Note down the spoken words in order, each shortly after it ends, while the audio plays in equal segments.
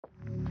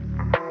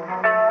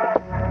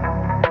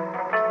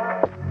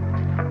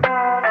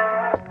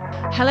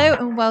Hello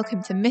and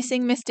welcome to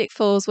Missing Mystic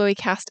Falls, where we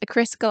cast a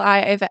critical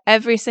eye over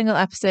every single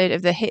episode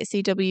of the hit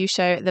CW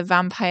show The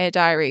Vampire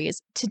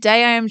Diaries.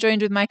 Today I am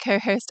joined with my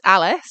co-host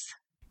Alice.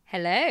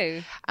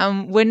 Hello.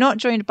 We're not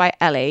joined by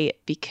Ellie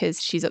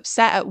because she's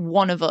upset at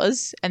one of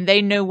us and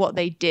they know what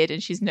they did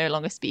and she's no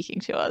longer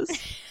speaking to us.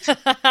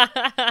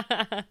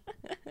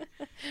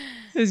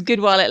 It was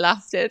good while it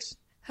lasted.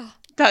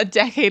 That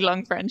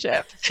decade-long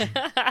friendship.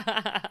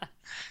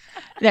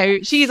 No,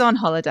 she's on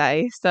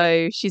holiday,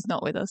 so she's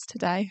not with us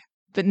today.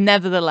 But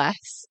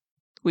nevertheless,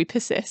 we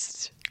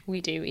persist. We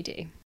do.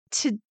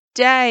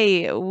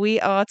 Today,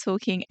 we are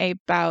talking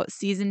about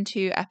Season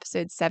 2,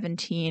 Episode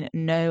 17,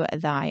 Know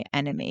Thy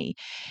Enemy.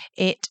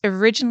 It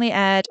originally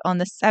aired on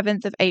the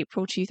 7th of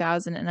April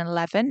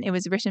 2011. It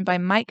was written by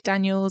Mike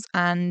Daniels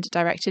and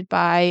directed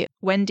by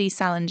Wendy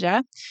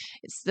Salinger.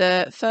 It's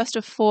the first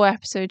of 4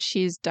 episodes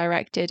she's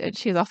directed, and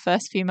she's our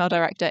first female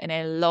director in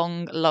a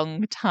long,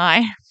 long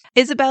time.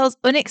 Isabel's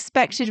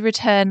unexpected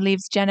return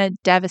leaves Jenna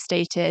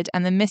devastated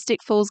and the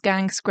Mystic Falls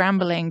gang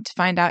scrambling to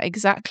find out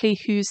exactly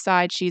whose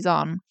side she's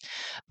on.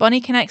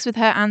 Bonnie connects with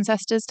her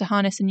ancestors to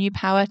harness a new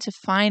power to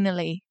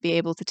finally be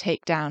able to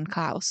take down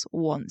Klaus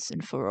once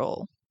and for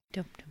all.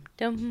 Dum, dum,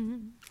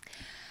 dum.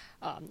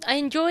 I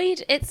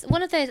enjoyed. It's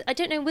one of those. I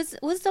don't know. Was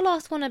the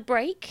last one a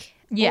break?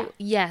 Yeah.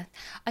 Yeah.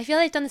 I feel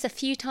they've done this a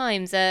few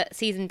times.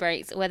 Season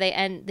breaks where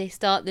they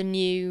start the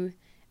new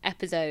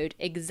episode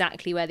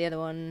exactly where the other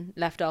one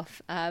left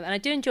off, and I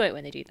do enjoy it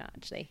when they do that.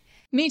 Actually,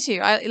 me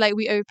too.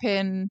 We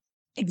open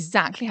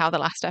exactly how the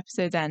last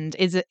episodes end.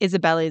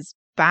 Isabel is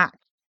back.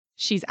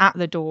 She's at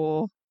the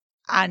door,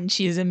 and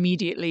she is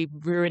immediately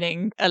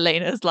ruining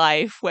Elena's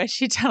life. Where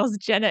she tells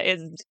Elena,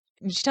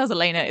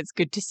 "It's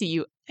good to see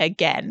you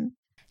again."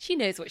 She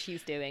knows what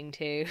she's doing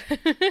too.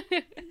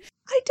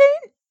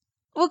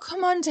 We'll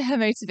come on to her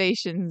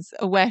motivations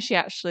or where she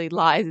actually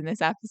lies in this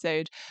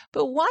episode.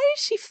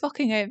 She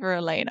fucking over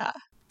Elena?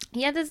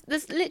 Yeah,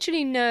 there's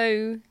literally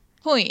no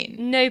point.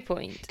 No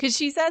point. Because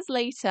she says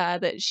later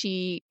that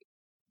she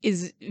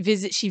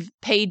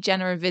paid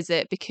Jenna a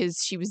visit because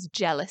she was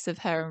jealous of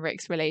her and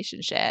Rick's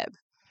relationship.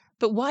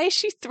 But why is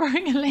she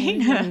throwing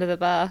Elena under the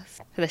bus?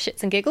 For the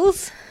shits and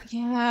giggles?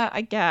 Yeah, I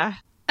guess.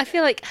 I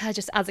feel like her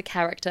just as a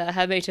character,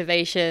 her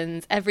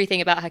motivations,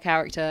 everything about her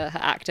character, her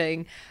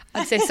acting.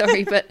 I'm so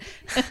sorry, but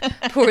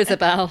poor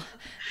Isabel,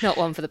 not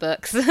one for the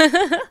books.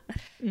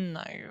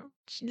 No.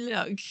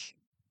 Look,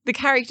 the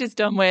character's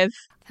done with.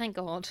 Thank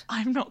God.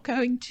 I'm not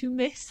going to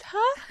miss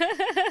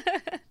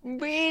her.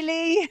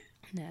 Really?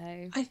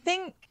 No. I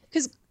think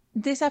because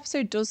this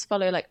episode does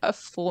follow like a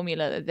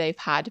formula that they've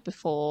had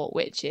before,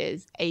 which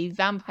is a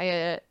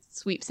vampire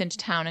sweeps into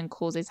town and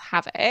causes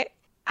havoc.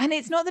 And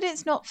it's not that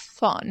it's not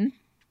fun,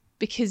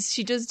 because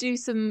she does do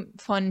some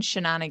fun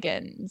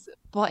shenanigans,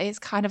 but it's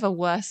kind of a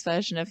worse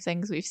version of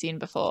things we've seen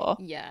before.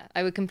 Yeah,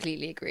 I would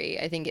completely agree.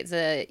 I think it's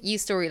a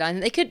used storyline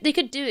they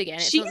could do again.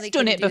 She's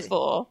done it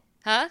before.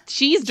 Huh?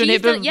 She's done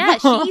it before. Yeah,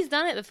 she's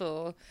done it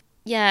before.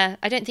 Yeah,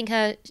 I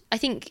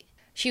think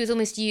she was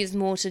almost used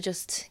more to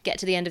just get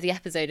to the end of the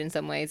episode in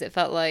some ways. It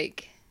felt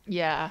like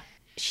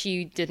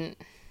she didn't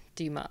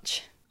do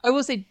much. I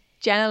will say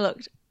Jenna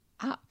looked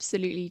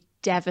absolutely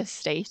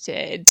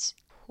devastated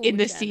in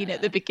the scene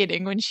at the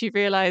beginning when she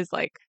realized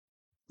like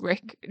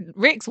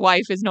Rick's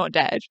wife is not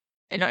dead,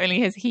 and not only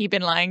has he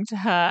been lying to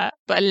her,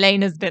 but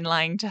Elena's been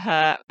lying to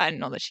her, and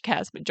not that she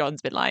cares, but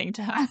John's been lying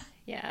to her.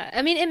 Yeah,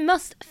 I mean, it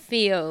must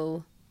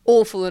feel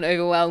awful and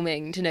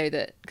overwhelming to know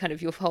that kind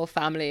of your whole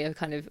family are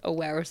kind of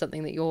aware of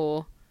something that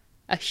you're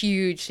a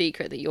huge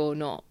secret that you're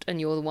not,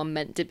 and you're the one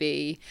meant to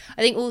be.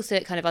 I think also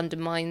it kind of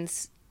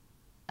undermines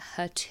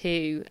her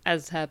too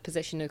as her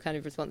position of kind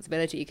of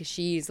responsibility, because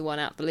she's the one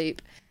out the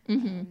loop.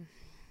 Mm-hmm.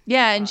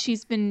 Yeah, and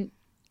she's been,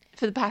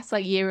 for the past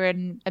like year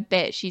and a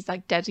bit, she's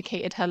like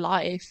dedicated her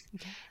life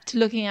to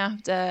looking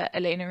after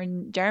Elena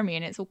and Jeremy,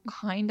 and it's all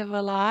kind of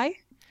a lie.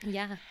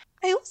 Yeah.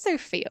 I also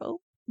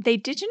feel they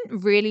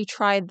didn't really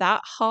try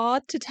that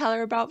hard to tell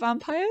her about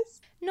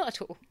vampires. Not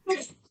at all.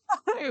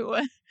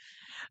 No.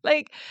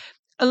 Like,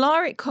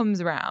 Alaric comes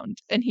around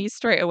and he's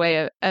straight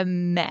away a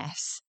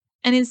mess.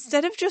 And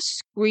instead of just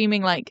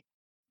screaming like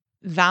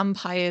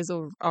vampires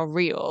are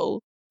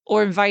real,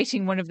 or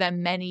inviting one of their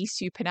many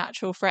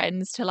supernatural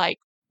friends to like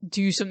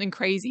do something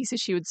crazy so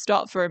she would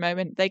stop for a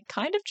moment, they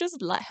kind of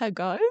just let her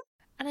go.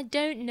 And I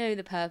don't know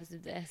the purpose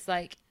of this.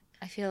 Like,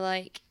 I feel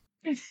like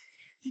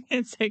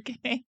it's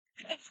okay,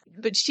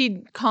 but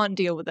she can't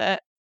deal with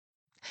it.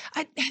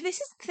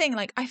 This is the thing,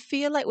 like, I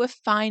feel like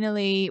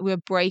we're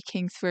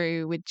breaking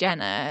through with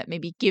Jenna,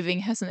 maybe giving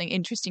her something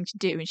interesting to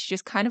do, and she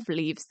just kind of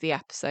leaves the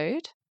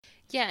episode.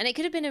 Yeah, and it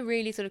could have been a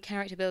really sort of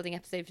character building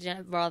episode for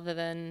Jenna rather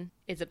than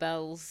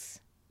Isabel's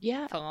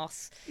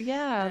farce.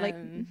 Yeah, like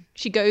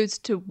she goes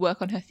to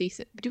work on her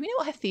thesis. Do we know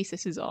what her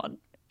thesis is on?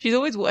 She's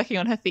always working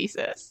on her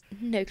thesis.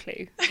 No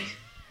clue.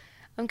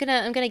 I'm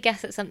gonna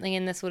guess at something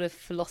in the sort of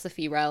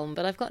philosophy realm,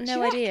 but I've got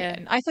no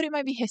idea. I thought it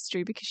might be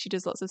history because she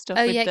does lots of stuff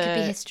Oh with yeah, it the could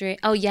be history.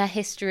 Oh yeah,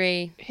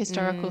 history.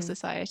 Historical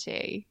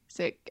Society.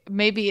 So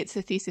maybe it's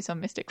a thesis on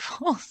Mystic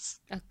Falls.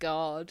 Oh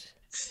God.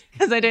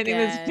 Because I don't think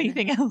there's Again.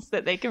 anything else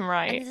that they can And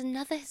write. there's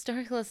another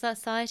historical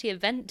society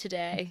event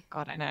today.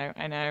 God, I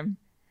know.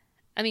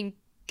 I mean,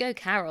 go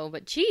Carol,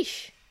 but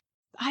sheesh.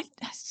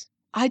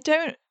 I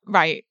don't.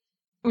 Right,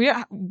 we're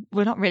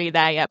not really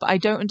there yet, but I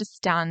don't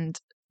understand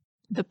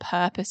the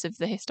purpose of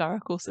the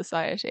Historical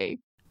Society.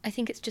 I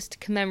think it's just to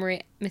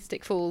commemorate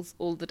Mystic Falls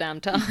all the damn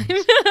time.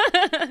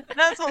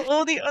 That's what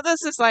all the other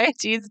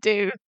societies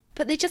do.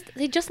 But they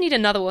just need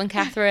another one,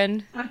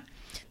 Catherine.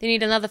 They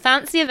need another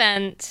fancy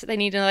event. They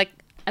need another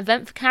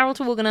event for Carol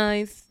to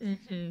organise.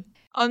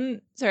 Mm-hmm.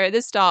 Sorry, at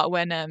the start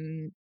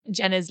when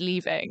Jenna's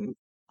leaving,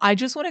 I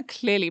just want to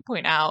clearly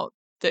point out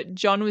that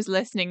John was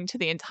listening to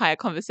the entire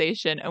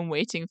conversation and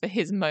waiting for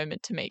his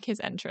moment to make his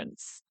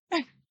entrance.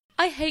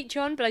 I hate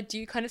John, but I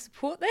do kind of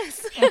support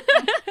this.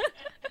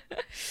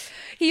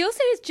 He also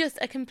is just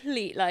a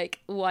complete,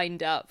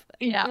 wind up.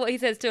 Yeah. What he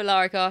says to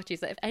Alaric Archie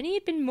is that if any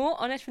had been more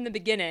honest from the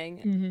beginning.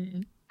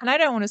 Mm-hmm. And I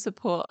don't want to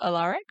support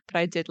Alaric, but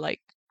I did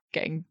like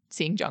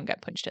seeing John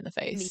get punched in the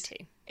face. Me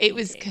too. It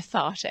was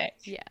cathartic.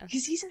 Yeah.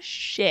 Because he's a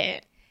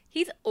shit.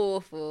 He's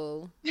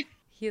awful.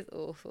 He is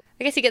awful.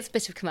 I guess he gets a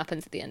bit of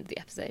comeuppance at the end of the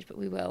episode, but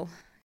we will.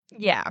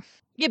 Yeah.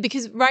 Yeah,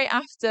 because right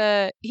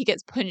after he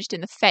gets punched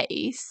in the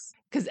face,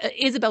 because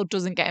Isabel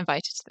doesn't get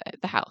invited to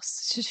the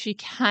house. So she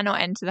cannot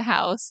enter the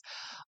house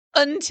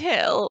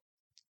until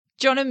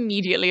John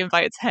immediately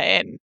invites her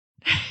in.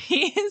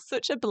 He is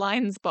such a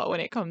blind spot when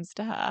it comes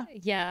to her.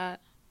 Yeah.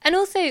 And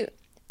also,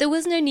 there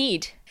was no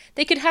need.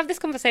 They could have this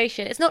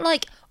conversation. It's not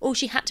like, oh,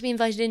 she had to be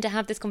invited in to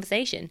have this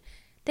conversation.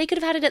 They could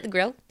have had it at the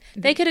grill.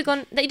 They could have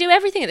gone... They do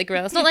everything at the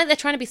grill. It's not like they're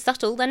trying to be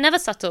subtle. They're never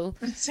subtle.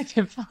 That's a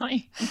good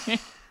point.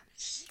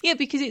 Yeah,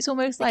 because it's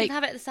almost They like... could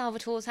have it at the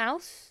Salvatore's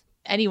house.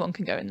 Anyone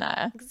can go in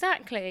there.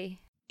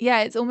 Exactly.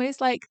 Yeah, it's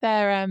almost like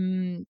they're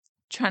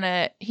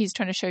he's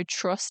trying to show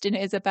trust in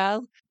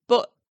Isabel,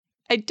 but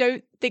I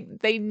don't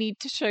think they need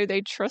to show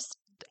they trust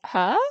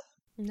her.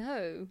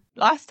 No.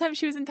 Last time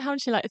she was in town,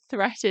 she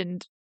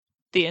threatened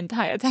the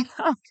entire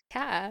town.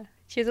 Yeah.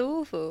 She's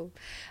awful.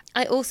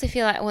 I also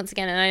feel like, once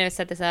again, and I know I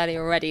said this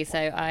earlier already, so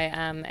I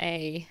am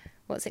a...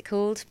 What's it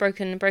called?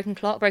 Broken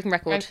clock? Broken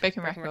record.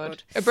 Broken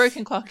record. A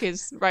broken clock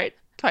is right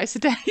twice a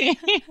day.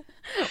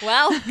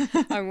 Well,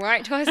 I'm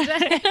right twice a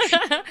day.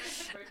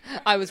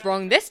 I was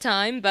wrong this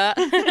time, but...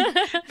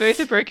 Both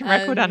a broken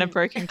record and a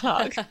broken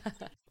clock.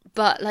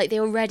 But, they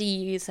already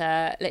use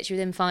her literally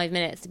within 5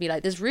 minutes to be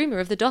like, there's rumour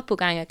of the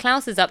doppelganger.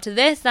 Klaus is up to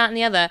this, that, and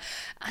the other.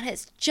 And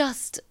it's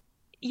just...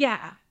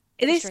 Yeah.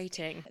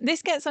 Frustrating.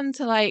 This gets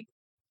onto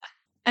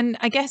and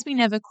I guess we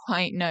never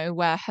quite know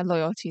where her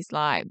loyalties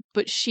lie,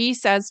 but she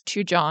says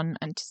to John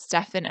and to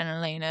Stefan and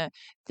Elena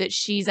that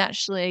she's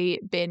actually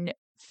been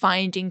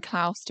finding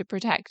Klaus to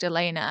protect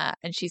Elena,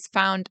 and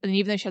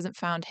even though she hasn't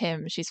found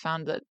him, she's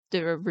found that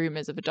there are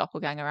rumours of a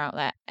doppelganger out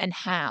there. And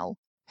how?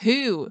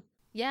 Who?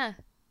 Yeah.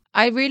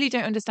 I really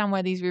don't understand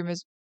why these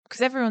rumours,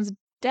 because everyone's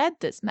dead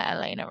that's met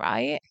Elena,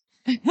 right?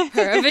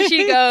 Wherever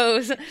she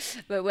goes.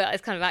 But, well,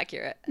 it's kind of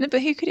accurate. No,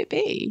 but who could it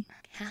be?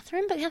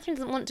 Catherine? But Catherine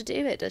doesn't want to do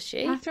it, does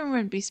she? Catherine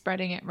wouldn't be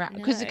spreading it around.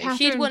 No.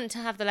 She'd want to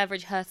have the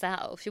leverage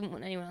herself. She wouldn't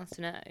want anyone else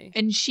to know.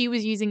 And she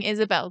was using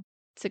Isabel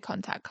to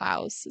contact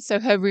Klaus. So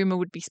her rumour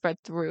would be spread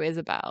through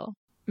Isabel.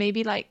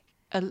 Maybe I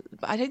don't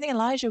think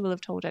Elijah will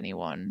have told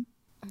anyone.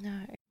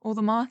 No. Or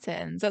the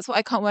Martins. That's what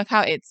I can't work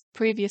out. It's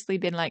previously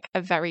been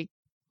a very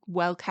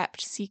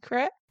well-kept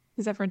secret.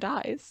 Because everyone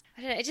dies.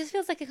 I don't know. It just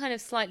feels like a kind of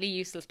slightly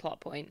useless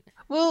plot point.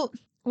 Well,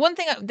 one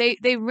thing,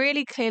 they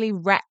really clearly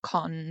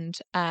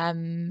retconned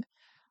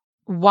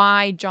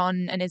why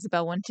John and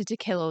Isabel wanted to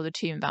kill all the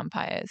tomb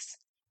vampires.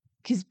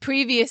 Because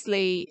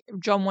previously,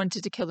 John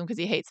wanted to kill them because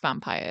he hates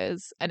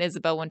vampires, and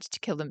Isabel wanted to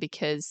kill them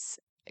because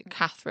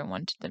Catherine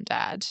wanted them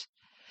dead.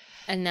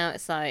 And now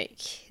it's like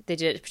they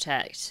did it to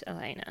protect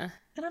Elena.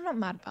 And I'm not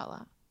mad about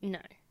that. No.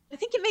 I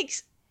think it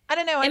makes... I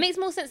don't know. It makes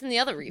more sense than the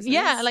other reasons.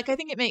 Yeah, I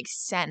think it makes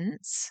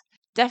sense.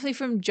 Definitely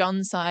from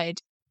John's side.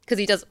 Because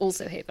he does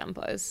also hate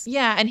vampires.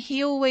 Yeah, and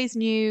he always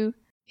knew...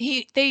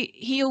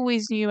 He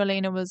always knew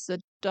Elena was a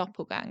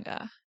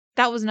doppelganger.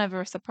 That was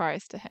never a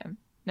surprise to him.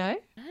 No?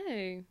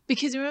 No.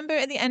 Because remember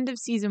at the end of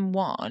season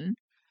 1,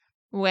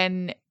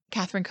 when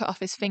Catherine cut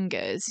off his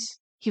fingers,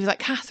 he was like,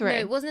 Catherine. No,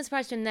 it wasn't a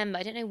surprise to him then, but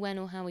I don't know when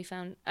or how we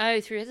found...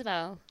 Oh, through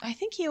Isabel. I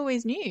think he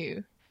always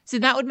knew. So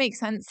that would make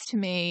sense to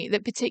me,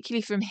 that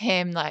particularly from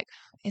him,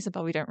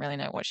 Isabel, we don't really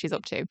know what she's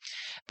up to,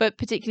 but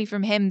particularly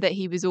from him, that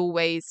he was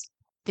always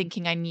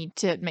thinking, I need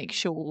to make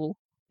sure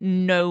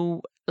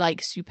no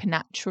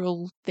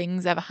supernatural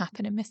things ever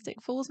happen in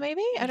Mystic Falls,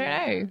 maybe? I don't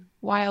know.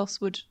 Why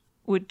else would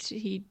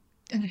he...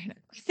 I don't know.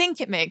 I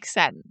think it makes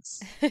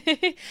sense.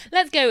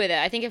 Let's go with it.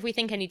 I think if we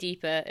think any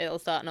deeper, it'll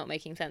start not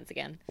making sense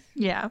again.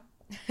 Yeah.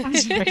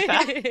 That's very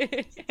fair.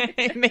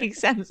 It makes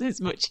sense as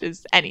much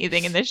as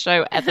anything in this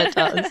show ever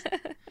does.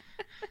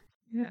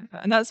 Yeah.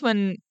 And that's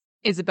when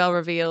Isabel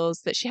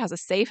reveals that she has a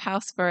safe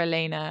house for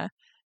Elena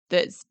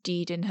that's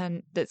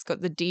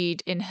got the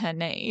deed in her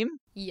name.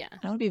 Yeah. And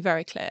I want to be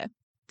very clear.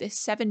 This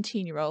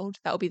 17-year-old,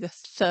 that will be the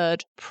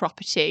third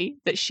property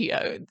that she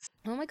owns.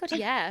 Oh my god,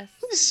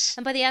 yes.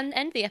 And by the end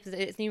of the episode,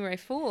 it's numero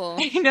 4.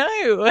 I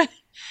know.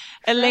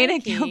 Elena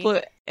Crikey.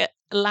 Gilbert,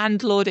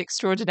 landlord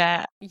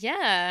extraordinaire.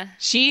 Yeah.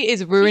 She is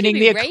She ruining should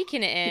be the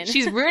raking it in.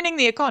 She's ruining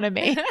the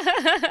economy.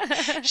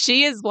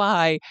 She is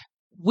why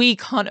we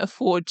can't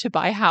afford to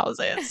buy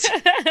houses,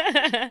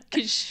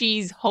 because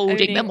she's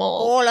holding Owning them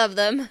all. All of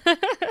them.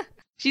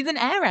 She's an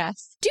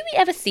heiress. Do we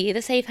ever see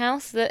the safe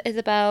house that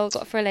Isabel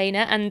got for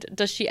Elena? And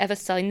does she ever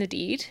sign the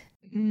deed?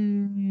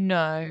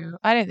 No,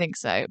 I don't think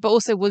so. But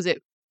also, was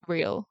it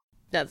real?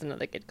 That's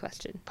another good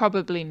question.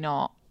 Probably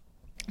not.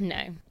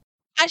 No.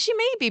 Actually,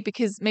 maybe,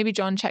 because maybe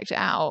John checked it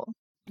out.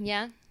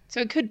 Yeah. So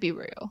it could be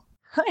real.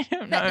 I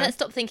don't know. Let's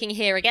stop thinking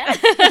here again.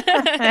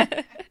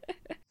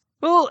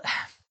 Well,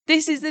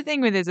 this is the thing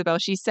with Isabel.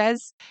 She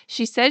says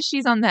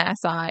she's on their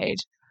side,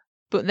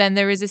 but then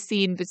there is a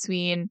scene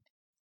between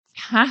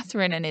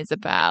Catherine and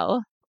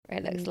Isabel.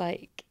 It looks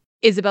like.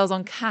 Isabel's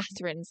on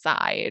Catherine's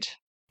side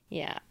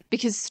Yeah.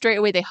 because straight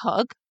away they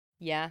hug.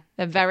 Yeah.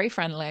 They're very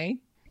friendly.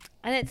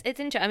 And it's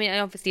interesting. I mean,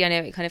 obviously, I know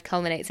it kind of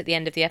culminates at the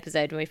end of the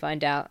episode when we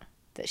find out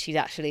that she's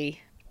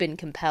actually been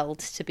compelled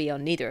to be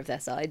on neither of their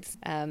sides.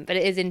 But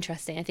it is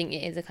interesting. I think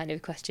it is a kind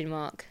of question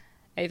mark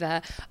over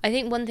her. I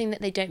think one thing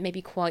that they don't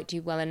maybe quite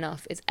do well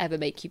enough is ever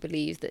make you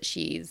believe that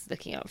she's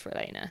looking out for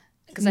Elena.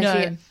 Because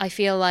I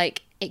feel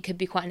like it could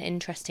be quite an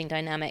interesting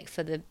dynamic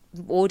for the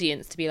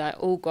audience to be like,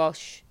 oh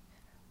gosh,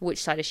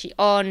 which side is she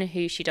on?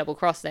 Who's she double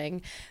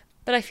crossing?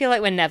 But I feel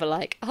like we're never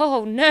like,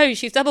 oh no,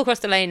 she's double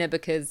crossed Elena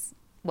because,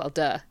 well,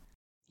 duh.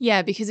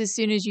 Yeah, because as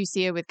soon as you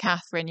see her with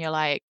Catherine, you're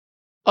like,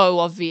 oh,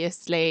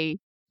 obviously,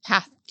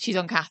 she's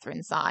on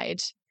Catherine's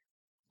side.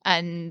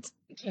 And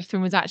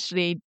Catherine was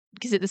actually,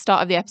 because at the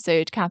start of the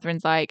episode,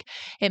 Catherine's like,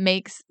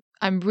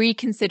 I'm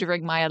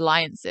reconsidering my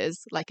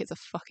alliances like it's a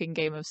fucking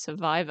game of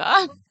Survivor.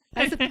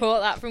 I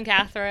support that from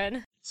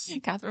Catherine.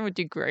 Catherine would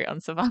do great on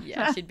Survivor.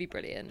 Yeah, she'd be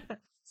brilliant.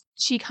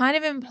 She kind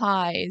of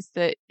implies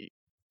that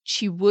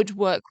she would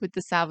work with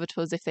the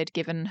Salvatores if they'd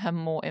given her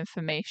more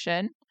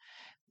information.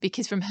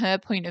 Because from her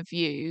point of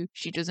view,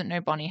 she doesn't know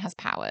Bonnie has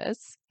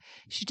powers.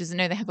 She doesn't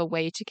know they have a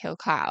way to kill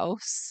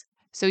Klaus.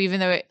 So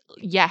even though,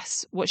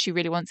 what she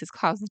really wants is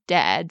Klaus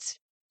dead,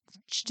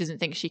 she doesn't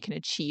think she can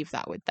achieve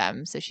that with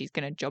them. So she's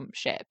going to jump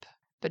ship.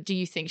 But do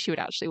you think she would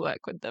actually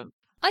work with them?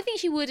 I think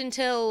she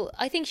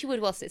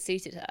would whilst it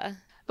suited her.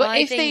 But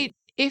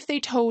if they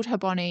told her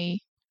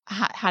Bonnie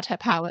had her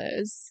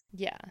powers,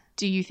 yeah,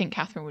 do you think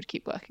Catherine would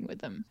keep working with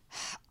them?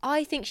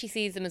 I think she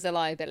sees them as a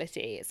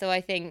liability. So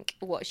I think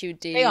what she would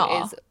do is,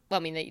 well, I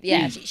mean,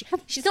 yeah,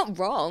 she's not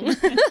wrong.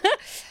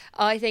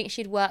 I think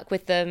she'd work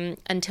with them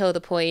until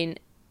the point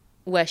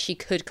where she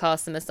could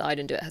cast them aside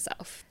and do it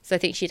herself. So I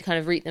think she'd kind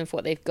of root them for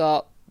what they've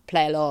got,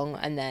 play along,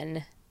 and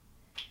then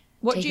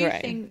what do you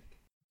think?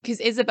 Because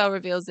Isabel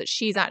reveals that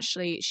she's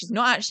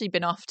not actually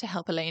been off to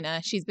help Elena.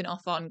 She's been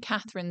off on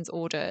Catherine's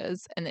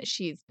orders, and that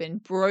she's been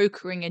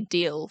brokering a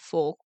deal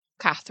for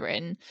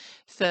Catherine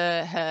for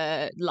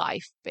her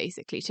life,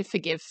 basically,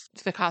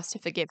 for Klaus to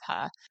forgive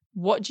her.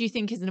 What do you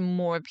think is a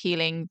more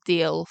appealing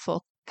deal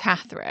for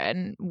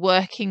Catherine,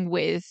 working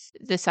with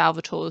the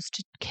Salvatores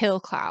to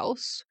kill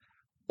Klaus,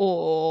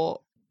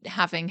 or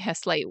having her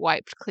slate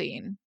wiped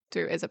clean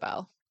through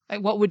Isabel?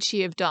 Like, what would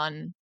she have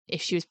done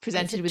if she was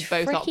presented with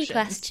both options? It's a tricky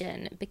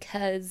question,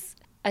 because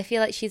I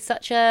feel like she's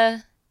such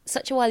a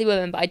wily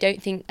woman, but I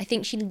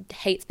think she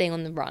hates being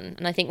on the run,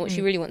 and I think what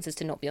she really wants is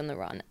to not be on the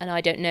run. And I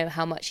don't know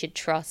how much she'd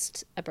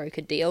trust a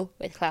brokered deal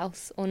with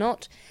Klaus or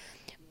not,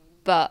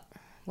 but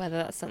whether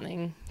that's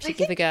something she'd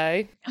give a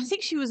go. I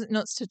think she was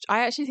nuts to.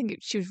 I actually think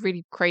she was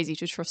really crazy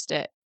to trust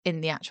it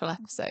in the actual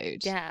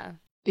episode. Yeah.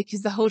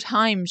 Because the whole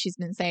time she's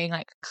been saying,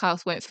 like,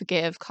 Klaus won't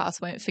forgive, Klaus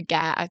won't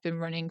forget, I've been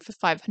running for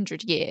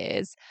 500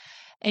 years.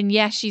 And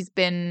yeah, she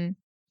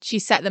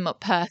set them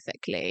up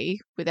perfectly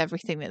with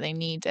everything that they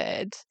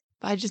needed.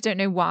 But I just don't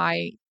know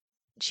why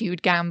she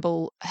would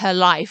gamble her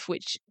life,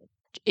 which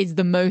is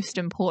the most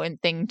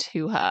important thing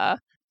to her,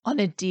 on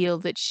a deal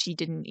that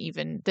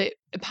that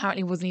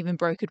apparently wasn't even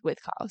brokered with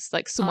Klaus.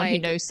 Like someone who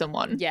knows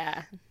someone.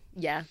 Yeah.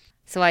 Yeah.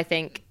 So I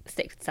think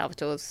stick with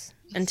Salvatore's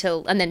and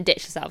then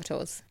ditch the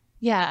Salvatores.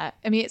 Yeah.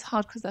 I mean, it's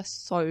hard because they're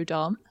so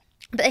dumb.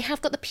 But they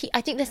have got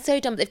I think they're so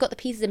dumb, but they've got the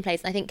pieces in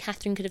place. And I think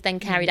Catherine could have then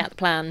carried out the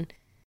plan.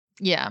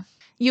 Yeah.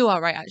 You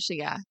are right, actually,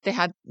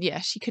 yeah.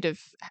 She could have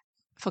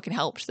fucking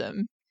helped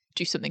them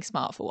do something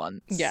smart for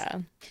once. Yeah.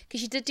 Because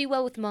she did do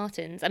well with the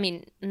Martins. I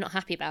mean, I'm not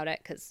happy about it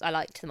because I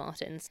liked the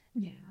Martins.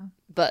 Yeah.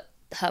 But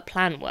her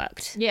plan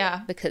worked.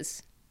 Yeah.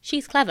 Because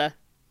she's clever.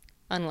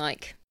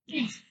 Unlike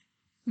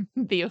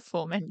the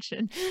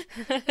aforementioned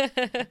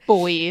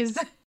boys.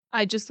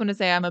 I just want to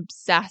say I'm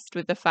obsessed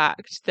with the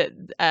fact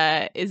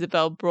that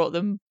Isabel brought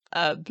them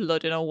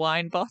blood in a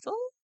wine bottle.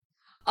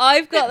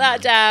 I've got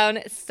that down.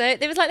 So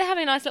it was like they're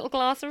having a nice little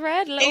glass of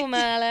red, a little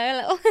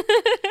Merlot,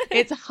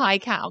 It's high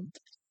camp.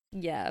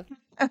 Yeah.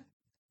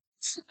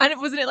 And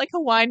wasn't it like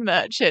a wine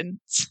merchant?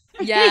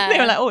 Yeah. They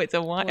were like, oh, it's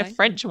a Wine.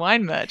 French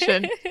wine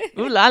merchant.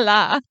 Ooh la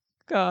la.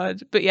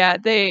 God. But yeah,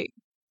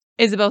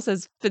 Isabel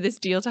says for this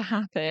deal to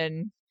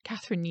happen,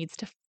 Catherine needs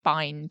to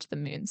find the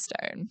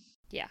Moonstone.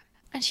 Yeah.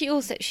 And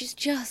she's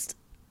just...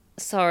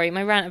 Sorry,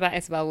 my rant about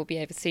Isabel will be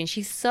over soon.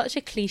 She's such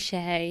a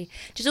cliche.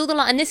 Just all the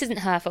line, and this isn't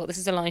her fault. This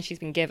is a line she's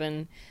been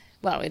given.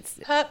 Well, it's...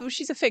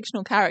 She's a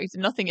fictional character.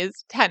 Nothing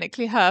is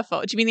technically her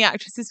fault. Do you mean the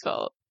actress's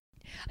fault?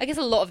 I guess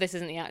a lot of this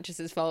isn't the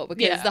actress's fault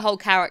because the whole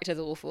character's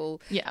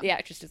awful. Yeah. The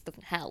actress just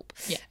doesn't help.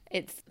 Yeah.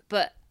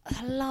 But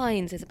the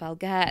lines Isabel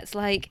gets,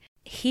 like,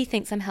 he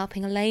thinks I'm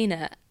helping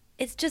Elena.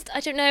 It's just, I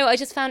don't know, I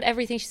just found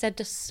everything she said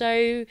just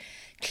so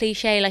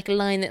cliche, like a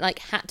line that like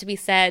had to be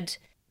said.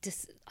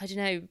 Just, I don't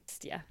know,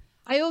 just, yeah.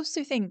 I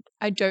also think,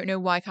 I don't know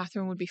why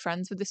Catherine would be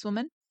friends with this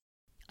woman.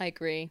 I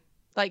agree.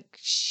 Like,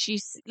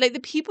 she's like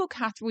the people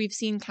we've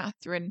seen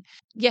Catherine,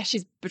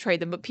 she's betrayed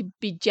them, but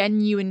be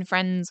genuine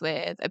friends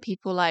with are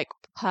people like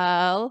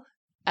Pearl,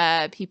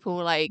 people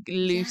like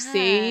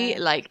Lucy,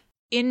 like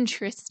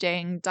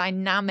interesting,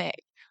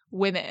 dynamic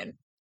women.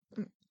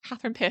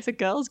 Catherine Pierce, a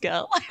girl's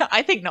girl?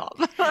 I think not.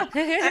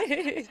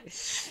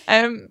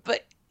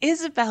 But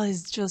Isabel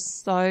is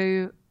just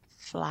so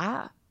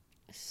flat.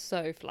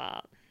 So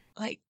flat.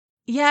 Like,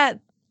 yeah,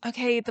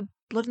 okay, the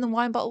blood in the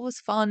wine bottle was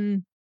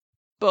fun,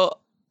 but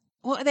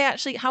what are they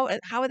actually? What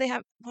are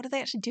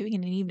they actually doing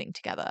in an evening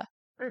together?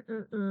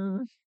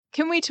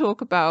 Can we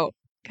talk about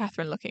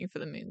Catherine looking for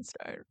the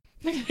Moonstone?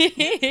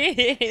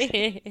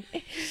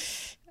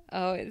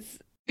 Oh, it's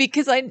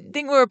because I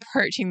think we're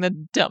approaching the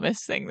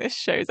dumbest thing this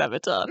show's ever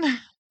done.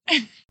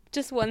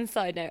 Just one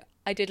side note: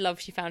 I did love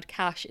she found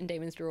cash in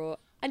Damon's drawer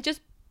and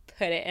just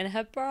put it in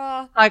her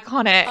bra.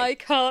 Iconic.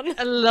 Icon.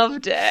 I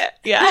loved it.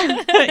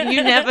 Yeah,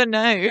 you never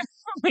know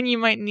when you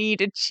might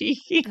need a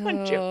cheeky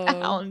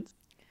 £100.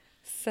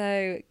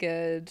 So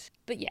good.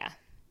 But yeah,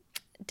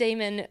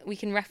 Damon, we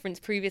can reference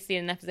previously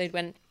in an episode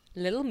when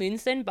little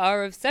Moonstone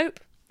bar of soap.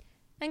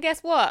 And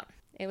guess what?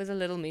 It was a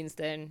little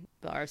Moonstone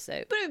bar of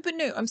soap. But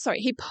no, I'm sorry.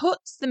 He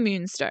puts the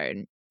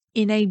Moonstone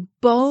in a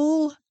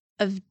bowl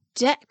of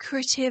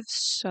decorative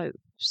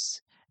soaps.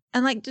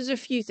 And like, there's a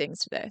few things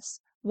to this.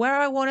 Where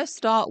I want to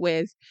start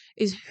with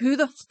is who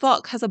the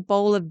fuck has a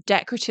bowl of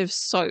decorative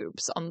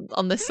soaps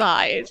on the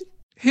side?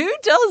 Who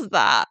does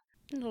that?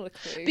 Not a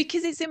clue.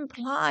 Because it's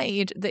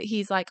implied that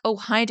he's like, oh,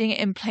 hiding it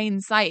in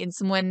plain sight in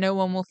somewhere no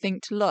one will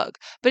think to look.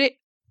 But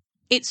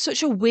it's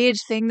such a weird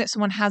thing that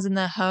someone has in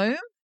their home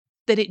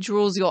that it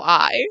draws your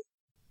eye.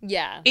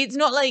 Yeah. It's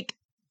not like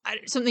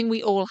something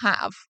we all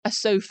have, a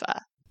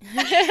sofa.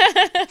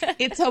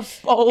 It's a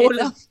bowl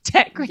of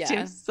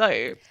decorative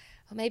soap.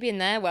 Or maybe in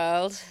their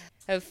world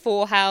of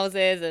 4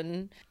 houses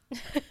and...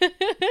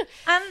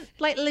 And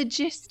like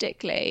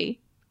logistically...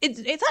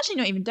 It's actually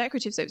not even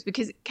decorative soaps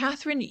because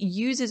Catherine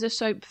uses a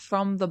soap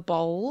from the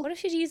bowl. What if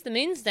she'd used the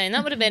Moonstone?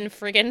 That would have been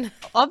friggin'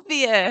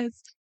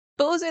 obvious.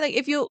 But also, like,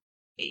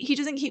 he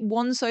doesn't keep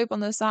one soap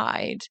on the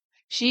side.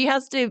 She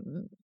has to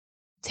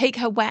take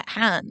her wet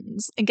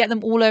hands and get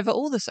them all over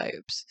all the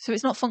soaps, so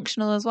it's not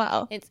functional as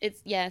well.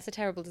 It's a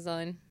terrible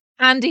design.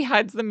 And he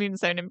hides the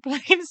Moonstone in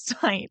plain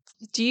sight.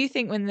 Do you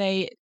think when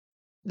the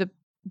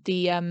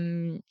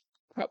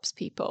props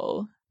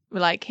people were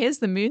like, "Here's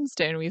the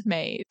Moonstone we've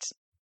made,"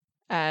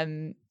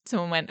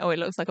 someone went, oh, it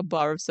looks like a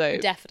bar of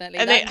soap? Definitely.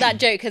 And that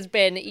joke has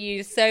been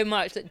used so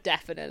much that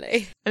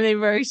definitely. And they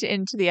wrote it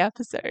into the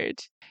episode.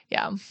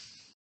 Yeah.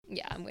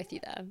 Yeah, I'm with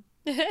you there.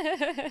 Do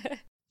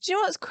you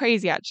know what's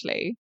crazy,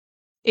 actually?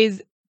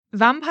 Is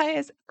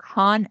vampires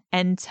can't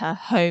enter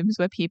homes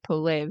where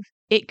people live.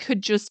 It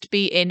could just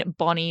be in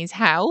Bonnie's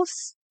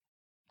house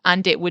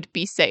and it would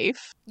be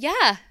safe.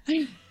 Yeah.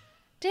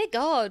 Dear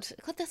God.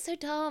 God, that's so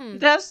dumb.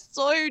 They're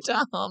so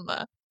dumb.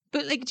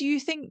 But, like, do you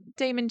think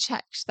Damon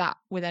checked that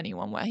with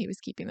anyone where he was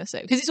keeping the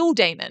soap? Because it's all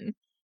Damon.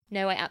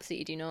 No, I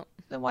absolutely do not.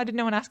 Then why did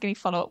no one ask any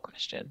follow-up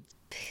questions?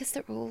 Because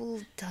they're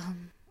all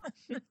dumb.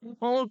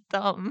 All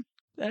dumb.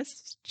 They're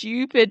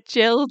stupid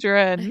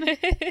children.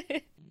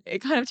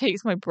 It kind of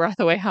takes my breath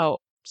away how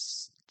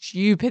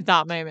stupid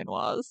that moment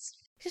was.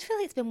 I just feel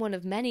like it's been one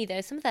of many,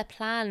 though. Some of their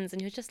plans,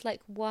 and you're just like,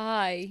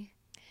 why?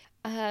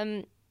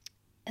 And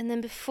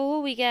then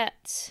before we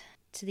get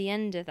to the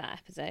end of that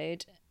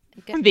episode...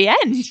 The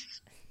end?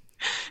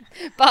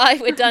 Bye,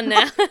 we're done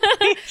now.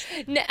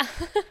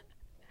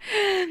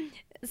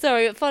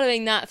 Sorry,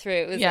 following that through,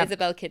 it was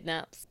Isabel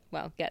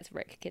gets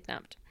Rick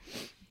kidnapped.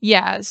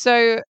 Yeah,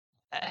 so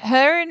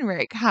her and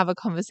Rick have a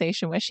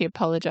conversation where she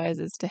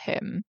apologizes to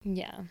him.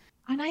 Yeah.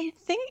 And I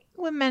think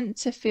we're meant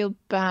to feel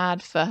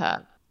bad for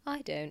her.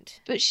 I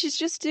don't. But she's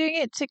just doing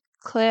it to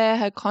clear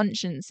her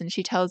conscience, and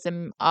she tells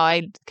him,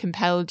 I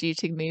compelled you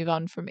to move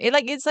on from it.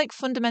 It's like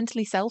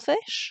fundamentally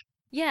selfish.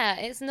 Yeah,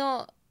 it's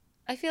not...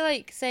 I feel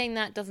like saying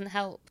that doesn't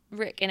help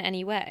Rick in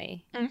any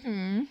way.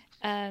 Mm-hmm.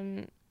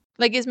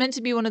 It's meant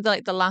to be one of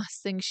the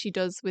last things she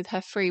does with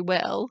her free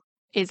will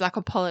is like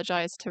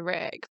apologize to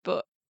Rick,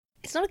 but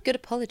it's not a good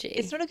apology.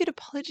 It's not a good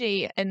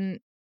apology, and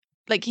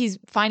like he's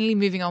finally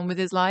moving on with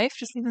his life.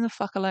 Just leave him the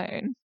fuck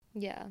alone.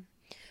 Yeah,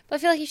 But I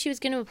feel like if she was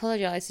going to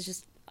apologise, it's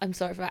just, I'm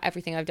sorry for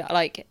everything I've done.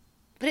 Like,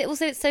 but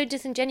it's so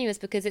disingenuous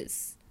because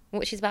it's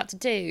what she's about to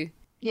do.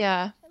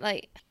 Yeah.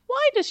 Like,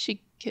 Why does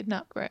she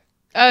kidnap Rick?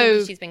 I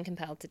think Oh, she's been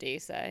compelled to do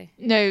so.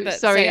 no, But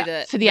sorry. so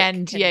that For the Rick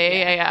end. can-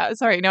 Yeah.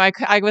 Sorry, no,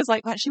 I was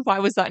like, actually, why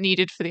was that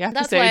needed for the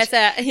episode? That's why I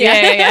said,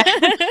 Yeah.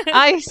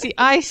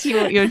 I see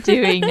what you're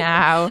doing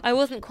now. I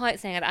wasn't quite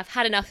saying that. I've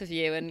had enough of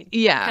you, and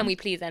Yeah. can we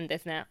please end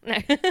this now? No.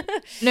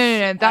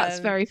 No, that's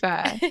very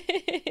fair.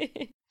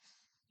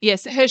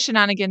 Yes, her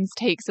shenanigans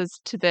takes us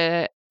to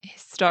the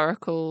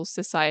historical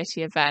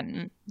society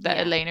event that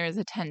Yeah. Elena is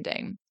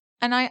attending.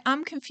 And I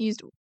am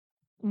confused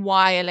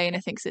why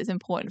Elena thinks it's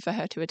important for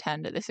her to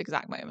attend at this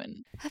exact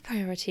moment. Her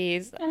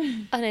priorities,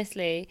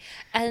 honestly.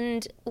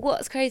 And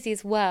what's crazy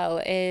as well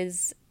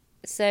is,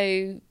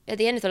 so at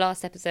the end of the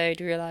last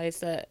episode, we realised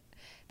that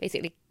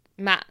basically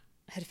Matt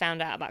had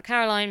found out about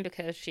Caroline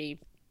because she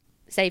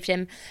saved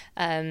him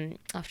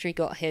after he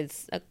got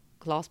his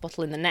glass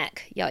bottle in the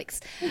neck.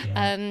 Yikes.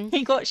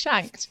 He got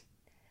shanked.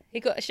 He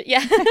got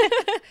yeah.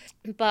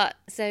 But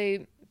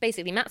so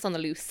basically Matt's on the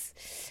loose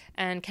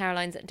and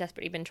Caroline's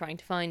desperately been trying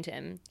to find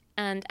him.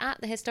 And at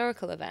the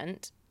historical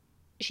event,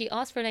 she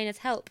asked for Elena's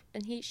help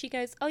and she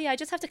goes, oh yeah, I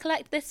just have to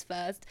collect this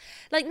first.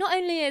 Like, not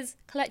only is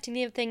collecting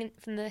the thing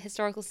from the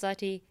historical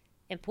society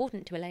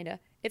important to Elena,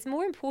 it's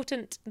more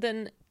important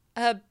than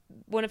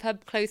one of her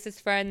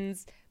closest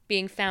friends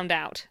being found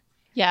out.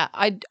 Yeah,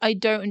 I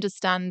don't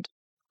understand.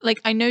 Like,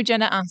 I know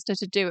Jenna asked her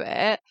to do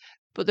it,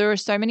 but there are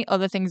so many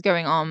other things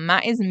going on.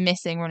 Matt is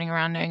missing, running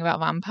around knowing about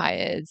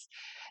vampires.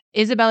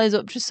 Isabel is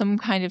up to some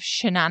kind of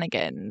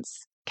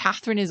shenanigans.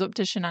 Catherine is up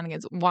to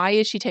shenanigans. Why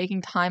is she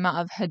taking time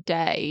out of her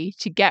day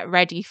to get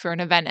ready for an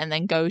event and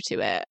then go to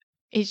it?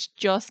 It's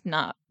just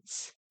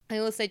nuts. I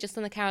also, just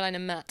on the Caroline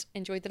and Matt,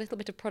 enjoyed the little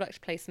bit of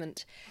product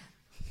placement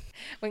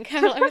when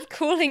Caroline was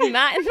calling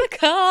Matt in the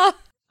car.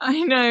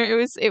 I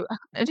know,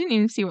 I didn't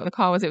even see what the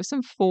car was. It was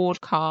some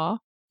Ford car.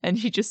 And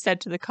she just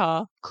said to the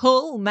car,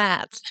 call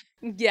Matt.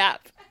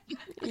 Yep.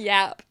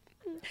 And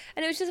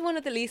it was just one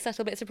of the least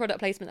subtle bits of product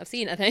placement I've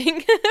seen, I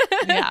think.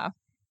 Yeah.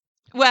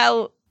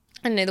 Well,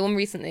 I don't know, the one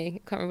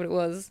recently, I can't remember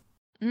what it was.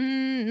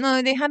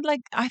 No, they had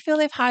I feel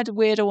they've had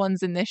weirder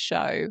ones in this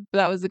show, but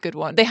that was a good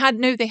one. They had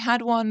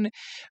one.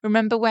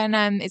 Remember when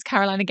it's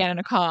Caroline again in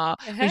a car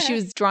when she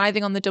was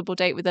driving on the double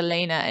date with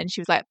Elena and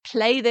she was like,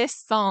 play this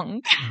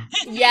song.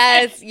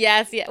 Yes.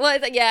 Well,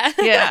 it's like, yeah.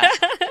 Yeah.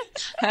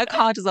 Her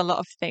car does a lot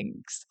of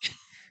things.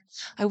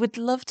 I would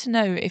love to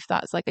know if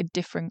that's like a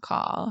different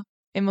car.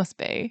 It must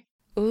be.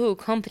 Ooh,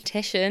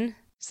 competition.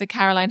 So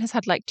Caroline has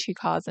had 2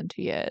 cars in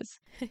 2 years.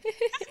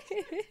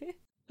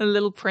 A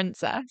little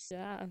princess.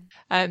 Yeah.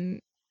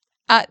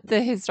 At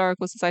the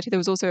Historical Society, there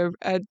was also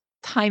a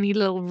tiny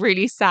little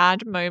really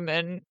sad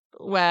moment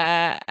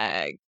where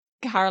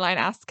Caroline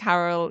asks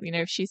Carol,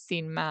 if she's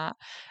seen Matt.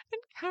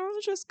 And Carol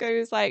just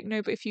goes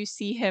no, but if you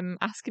see him,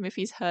 ask him if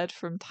he's heard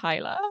from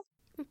Tyler.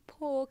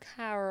 Poor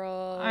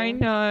Carol. I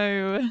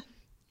know.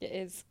 It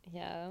is,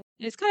 yeah.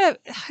 It's kind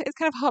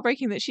of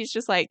heartbreaking that she's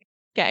just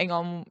getting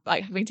on,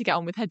 having to get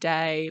on with her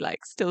day,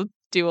 still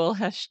do all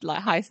her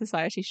high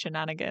society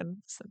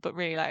shenanigans, but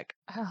really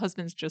her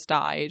husband's just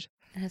died.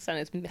 Her son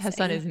is missing. Her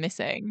son is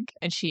missing,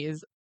 and she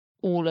is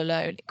all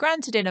alone.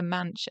 Granted, in a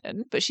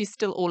mansion, but she's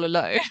still all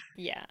alone.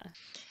 Yeah.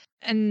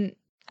 And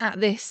at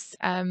this,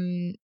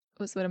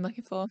 what's the word I'm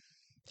looking for?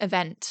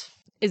 Event,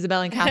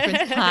 Isabel and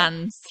Catherine's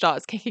plan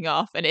starts kicking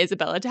off, and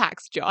Isabel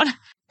attacks John.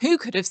 Who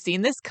could have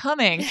seen this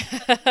coming?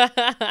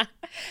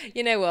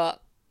 You know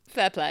what?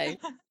 Fair play.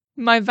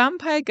 My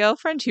vampire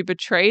girlfriend who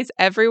betrays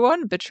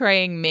everyone,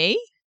 betraying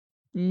me?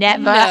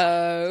 Never.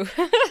 No.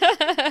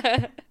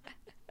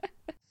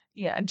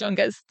 Yeah, John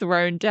gets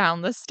thrown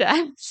down the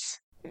stairs.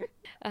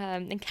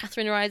 And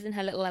Catherine arrives in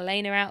her little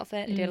Elena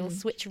outfit. They do a little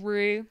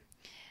switcheroo.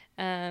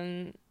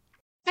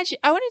 Actually,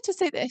 I wanted to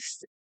say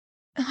this.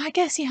 I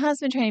guess he has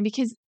been training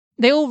because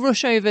they all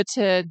rush over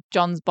to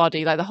John's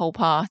body, the whole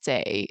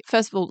party.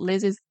 First of all,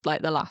 Liz is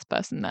the last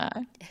person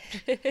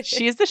there.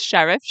 She is the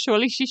sheriff.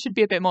 Surely she should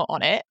be a bit more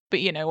on it.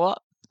 But you know what?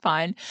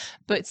 Fine.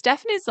 But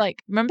Stefan is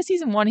remember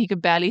season 1, he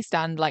could barely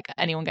stand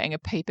anyone getting a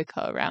paper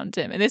cut around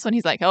him. And this one,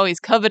 he's oh, he's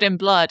covered in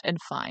blood and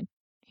fine.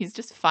 He's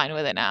just fine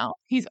with it now.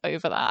 He's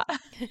over that.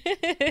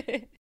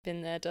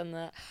 Been there, done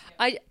that.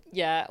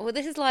 Well,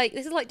 this is like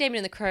Damien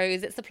and the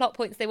Crows. It's the plot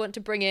points they want to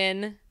bring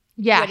in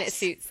when it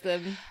suits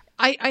them.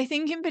 I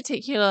think in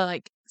particular,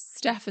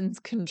 Stefan's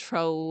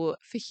control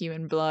for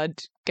human blood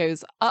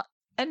goes up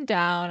and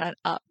down and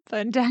up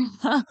and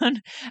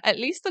down. At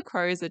least the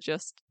Crows are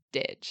just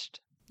ditched.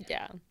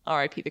 Yeah.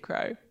 R.I.P. the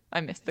Crow. I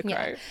miss the Crow.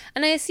 Yeah.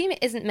 And I assume it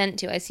isn't meant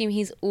to. I assume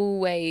he's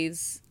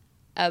always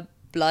a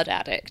blood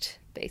addict,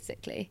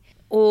 basically.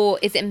 Or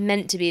is it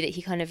meant to be that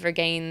he kind of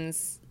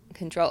regains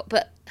control?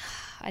 But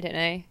I don't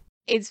know.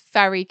 It's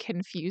very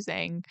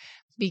confusing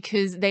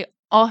because they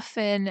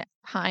often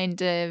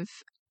kind of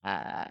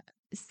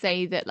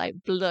say that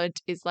blood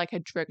is a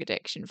drug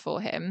addiction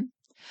for him.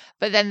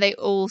 But then they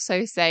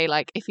also say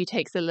if he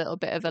takes a little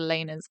bit of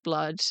Elena's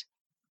blood,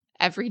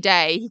 every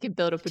day, he can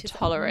build up a Which is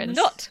tolerance.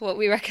 not what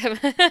we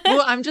recommend.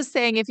 Well, I'm just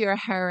saying, if you're a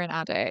heroin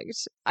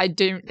addict, I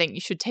don't think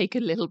you should take a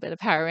little bit of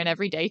heroin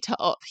every day to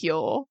up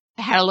your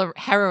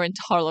heroin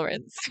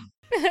tolerance.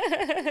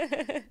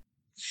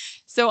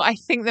 So I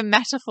think the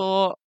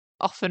metaphor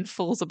often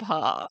falls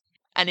apart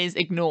and is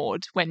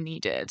ignored when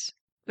needed.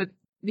 But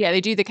yeah,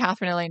 they do the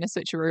Catherine Elena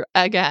switcheroo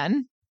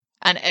again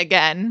and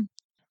again.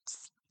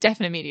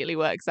 Stefan immediately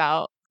works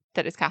out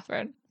that it's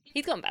Catherine.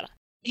 He's gotten better.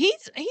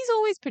 He's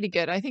always pretty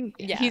good. I think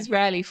Yeah. he's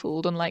rarely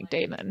fooled, unlike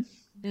Damon.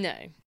 No.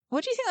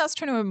 What do you think that's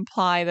trying to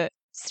imply, that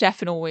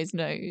Stefan always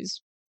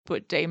knows,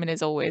 but Damon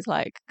is always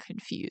like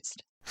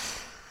confused?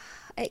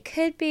 It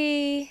could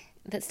be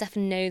that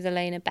Stefan knows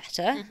Elena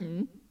better,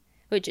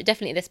 which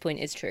definitely at this point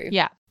is true.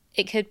 Yeah.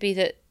 It could be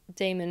that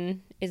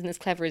Damon isn't as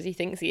clever as he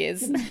thinks he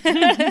is.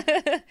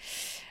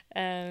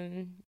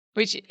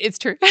 Which is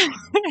true.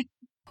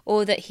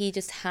 Or that he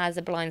just has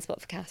a blind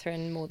spot for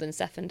Catherine more than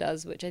Stefan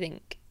does, which I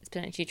think is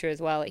potentially true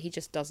as well. He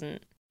just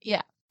doesn't.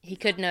 Yeah. He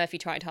could know if he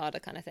tried harder,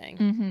 kind of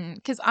thing.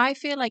 Because I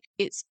feel like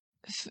it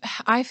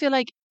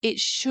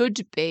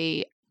should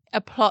be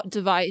a plot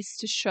device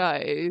to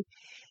show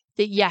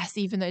that, yes,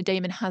 even though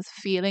Damon has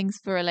feelings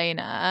for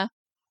Elena,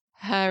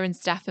 her and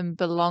Stefan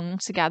belong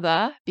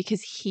together,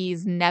 because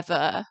he's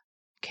never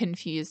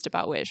confused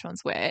about which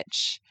one's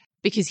which,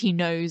 because he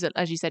knows,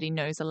 as you said, he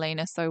knows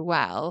Elena so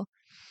well.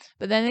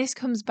 But then this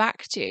comes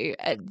back to,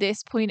 at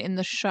this point in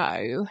the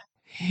show,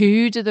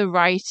 who do the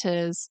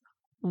writers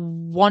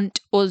want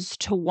us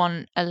to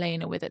want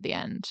Elena with at the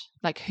end?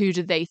 Like, who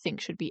do they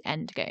think should be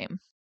endgame?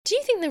 Do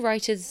you think the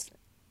writers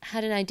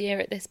had an idea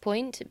at this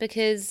point?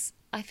 Because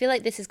I feel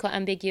like this is quite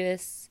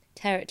ambiguous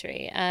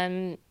territory.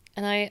 And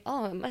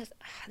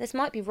this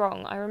might be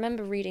wrong. I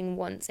remember reading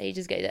once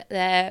ages ago that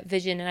their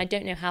vision, and I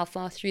don't know how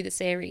far through the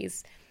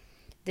series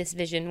this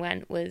vision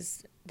went,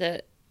 was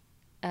that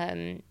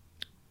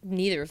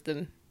neither of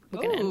them were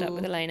going to end up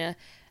with Elena,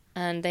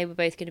 and they were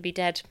both going to be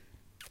dead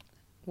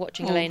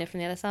watching Elena from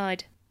the other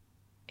side.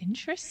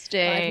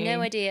 Interesting. But I have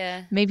no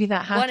idea. Maybe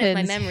that happens. One of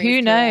my memories.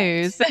 Who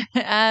knows?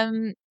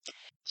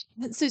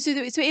 So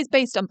it is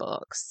based on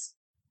books,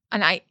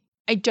 and I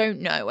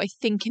don't know. I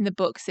think in the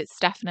books it's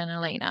Stefan and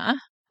Elena,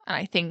 and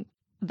I think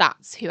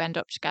that's who end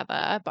up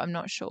together, but I'm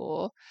not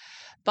sure.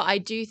 But I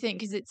do think,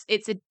 because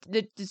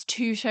there's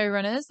two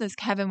showrunners. There's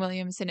Kevin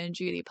Williamson and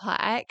Julie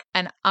Plec,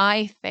 and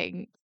I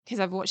think, because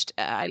I've watched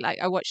I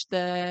watched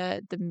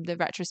the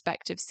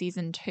retrospective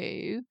season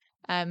 2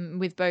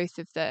 with both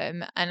of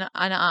them, and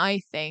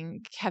I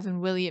think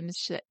Kevin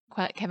Williamson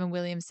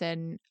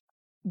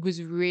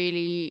was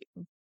really,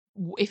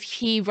 if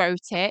he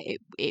wrote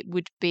it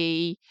would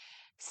be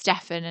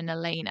Stefan and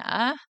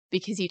Elena,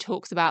 because he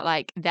talks about,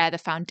 like, they're the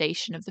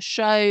foundation of the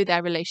show,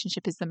 their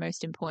relationship is the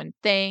most important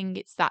thing,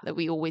 it's that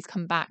we always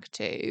come back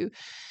to.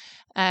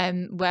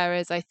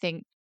 Whereas I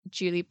think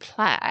Julie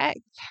Plec,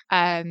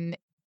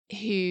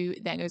 who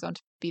then goes on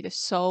to be the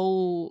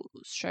sole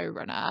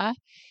showrunner,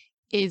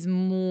 is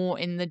more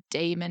in the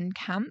Damon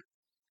camp.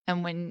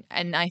 And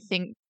I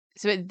think,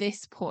 so at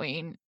this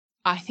point,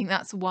 I think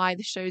that's why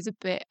the show's a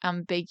bit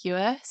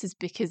ambiguous, is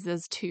because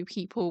there's two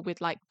people with,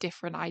 like,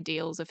 different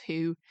ideals of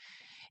who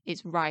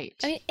is right.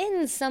 I mean,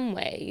 in some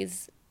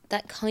ways,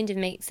 that kind of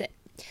makes it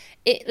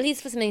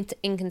leads for some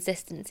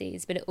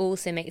inconsistencies, but it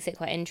also makes it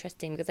quite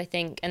interesting, because I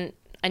think, and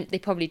they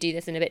probably do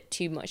this in a bit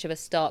too much of a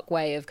stark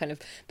way of kind of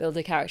build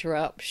a character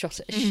up,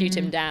 shoot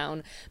him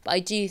down. But I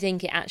do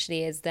think it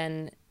actually is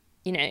then,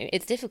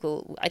 it's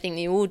difficult. I think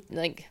the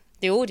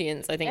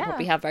audience, I think,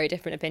 probably have very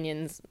different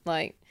opinions.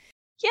 Like,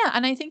 yeah,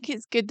 and I think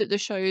it's good that the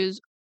show's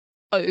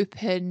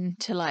open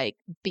to, like,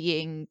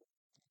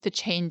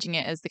 changing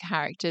it as the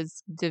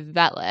characters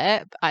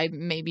develop. I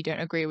maybe don't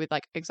agree with,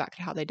 like,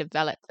 exactly how they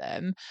develop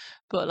them,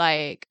 but,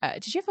 like,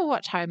 did you ever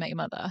watch How I Met Your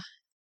Mother?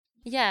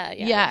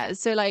 Yeah.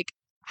 So, like,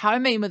 How I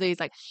Met Your Mother is,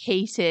 like,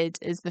 hated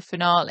as the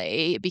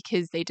finale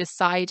because they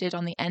decided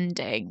on the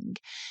ending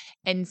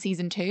in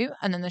season 2,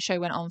 and then the show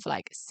went on for,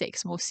 like,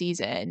 6 more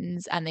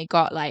seasons, and they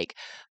got, like,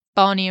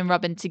 Barney and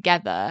Robin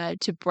together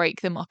to break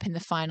them up in the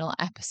final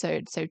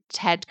episode so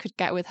Ted could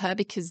get with her,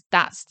 because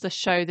that's the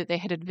show that they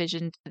had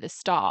envisioned at the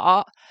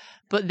start.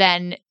 But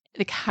then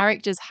the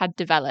characters had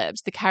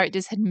developed, the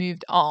characters had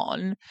moved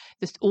on,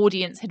 the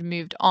audience had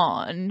moved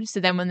on.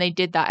 So then when they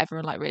did that,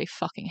 everyone, like, really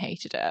fucking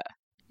hated it.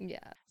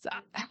 Yeah. So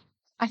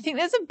I think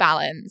there's a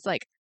balance.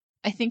 Like,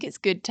 I think it's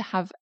good to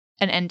have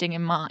an ending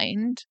in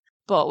mind,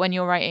 but when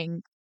you're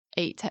writing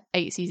 8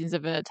 seasons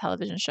of a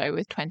television show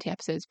with 20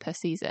 episodes per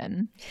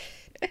season,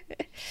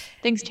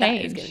 things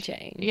change. That is going to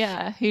change.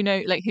 Yeah, who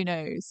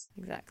knows?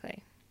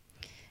 Exactly.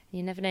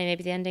 You never know.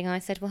 Maybe the ending I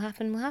said will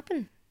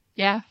happen.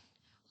 Yeah.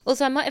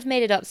 Also, I might have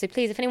made it up, so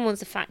please, if anyone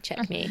wants to fact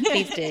check me,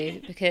 please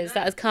do, because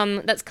that's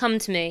come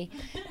to me,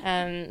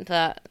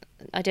 but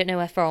I don't know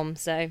where from.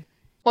 So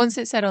once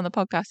it's said on the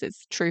podcast,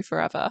 it's true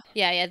forever.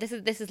 Yeah. This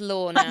is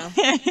law now.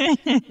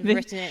 We've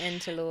written it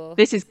into law.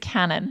 This is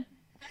canon.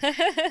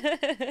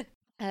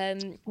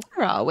 Where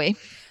are we?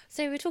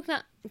 So we're talking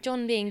about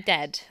John being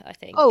dead, I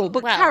think. Oh,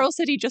 but Carol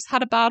said he just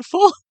had a bad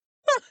fall.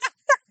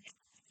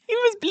 He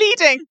was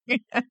bleeding.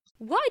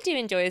 What I do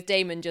enjoy is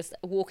Damon just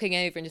walking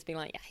over and just being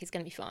like, yeah, he's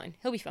going to be fine.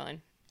 He'll be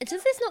fine.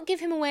 Does this not give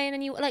him away in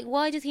any... Like,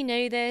 why does he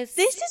know this?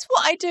 This is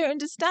what I don't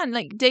understand.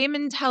 Like,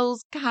 Damon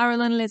tells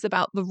Carol and Liz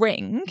about the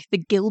ring, the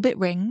Gilbert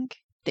ring,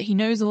 that he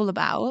knows all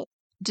about.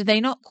 Do they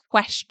not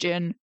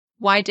question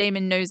why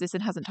Damon knows this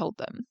and hasn't told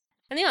them?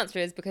 And the answer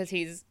is because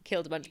he's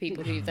killed a bunch of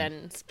people who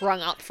then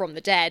sprung up from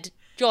the dead,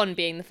 John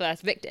being the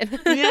first victim.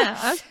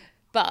 Yeah.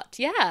 But,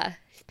 yeah.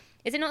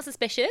 Is it not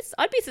suspicious?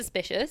 I'd be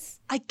suspicious.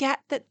 I get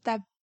that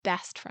they're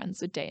best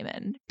friends with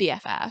Damon,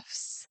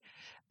 BFFs.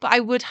 But I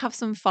would have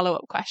some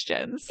follow-up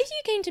questions. If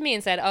you came to me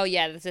and said, oh,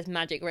 yeah, there's this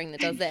magic ring that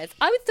does this,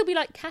 I would still be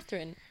like,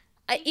 Catherine,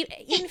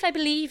 even if I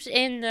believed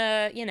in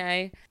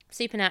the,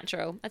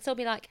 supernatural, I'd still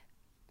be like,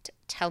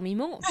 tell me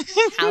more.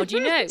 How do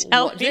you know?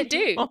 What does it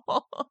do?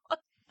 More.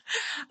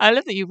 I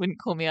love that you wouldn't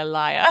call me a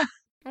liar.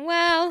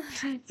 Well.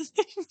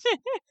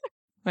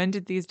 When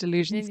did these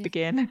delusions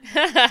begin?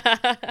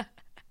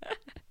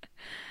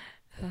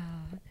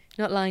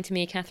 Not lying to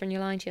me, Catherine,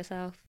 you're lying to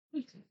yourself.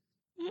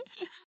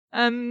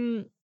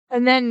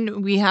 And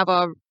then we have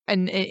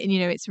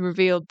it's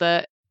revealed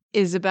that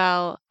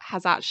Isabel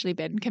has actually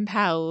been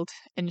compelled,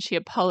 and she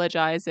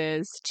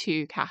apologizes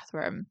to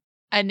Catherine.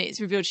 And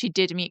it's revealed she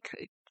did meet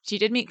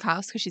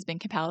Klaus because she's been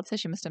compelled, so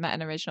she must have met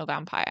an original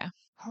vampire.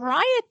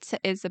 Prior to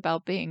Isabel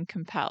being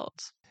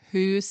compelled,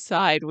 whose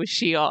side was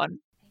she on?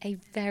 A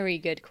very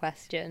good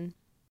question.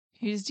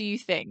 Whose do you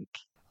think?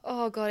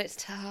 Oh, God, it's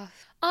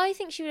tough. I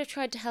think she would have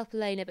tried to help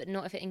Elena, but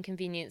not if it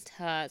inconvenienced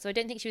her. So I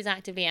don't think she was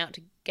actively out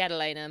to get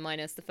Elena,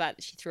 minus the fact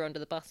that she threw her under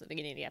the bus at the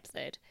beginning of the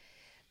episode.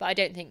 But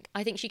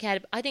I think she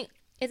cared. I think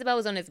Isabel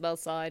was on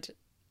Isabel's side,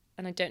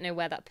 and I don't know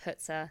where that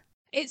puts her.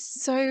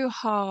 It's so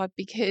hard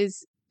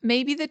because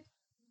maybe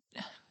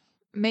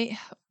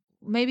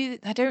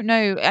I don't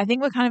know. I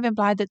think we're kind of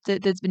implied that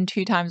there's been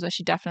 2 times where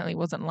she definitely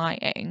wasn't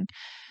lying.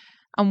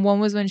 And one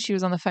was when she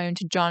was on the phone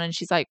to John and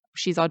she's like,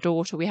 she's our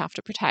daughter, we have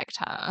to protect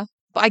her.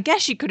 But I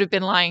guess she could have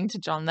been lying to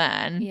John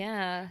then.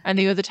 Yeah. And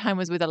the other time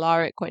was with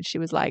Alaric when she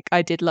was like,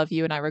 I did love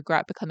you and I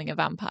regret becoming a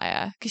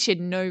vampire. Because she had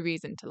no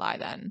reason to lie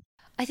then.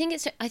 I think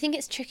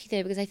it's tricky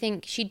though, because I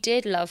think she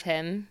did love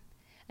him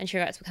and she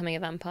regrets becoming a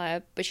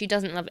vampire, but she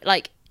doesn't love it.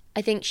 Like,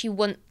 I think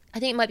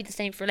it might be the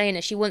same for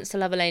Elena. She wants to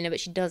love Elena, but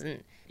she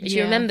doesn't. But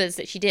she remembers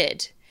that she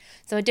did.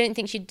 So I don't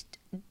think she'd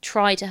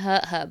try to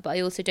hurt her, but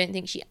I also don't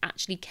think she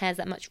actually cares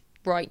that much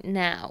right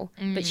now,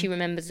 but she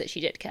remembers that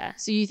she did care.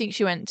 So you think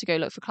she went to go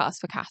look for Klaus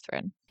for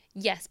Catherine?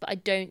 Yes, but I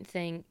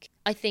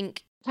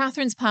think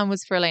Catherine's plan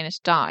was for Elena to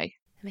die.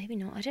 Maybe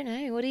not. I don't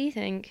know. What do you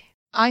think?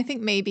 I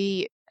think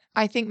maybe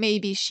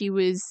she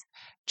was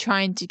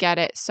trying to get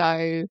it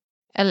so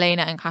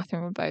Elena and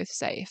Catherine were both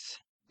safe,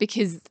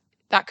 because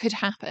that could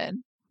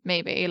happen.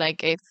 Maybe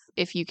like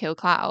if you kill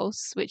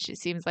Klaus, which it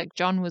seems like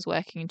John was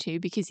working to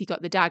because he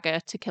got the dagger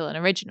to kill an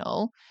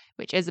original,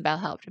 which Isabel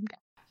helped him get.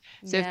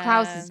 So if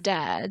Klaus is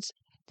dead,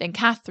 then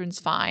Catherine's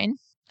fine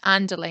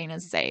and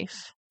Elena's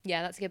safe.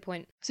 Yeah, that's a good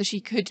point. So she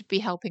could be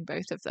helping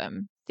both of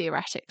them,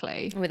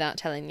 theoretically. Without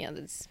telling the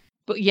others.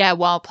 But yeah,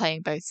 while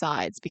playing both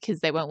sides, because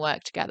they won't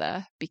work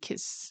together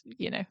because,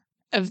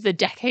 of the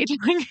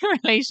decade-long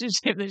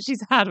relationship that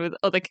she's had with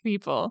other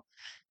people.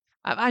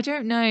 I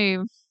don't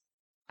know.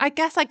 I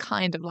guess I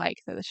kind of like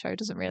that the show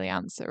doesn't really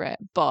answer it,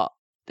 but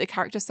the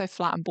character's so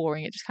flat and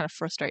boring, it just kind of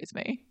frustrates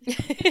me.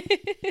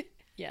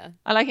 Yeah.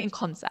 I like it in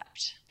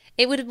concept.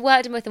 It would have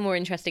worked with a more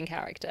interesting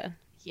character.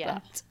 Yeah.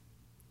 But,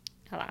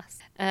 alas.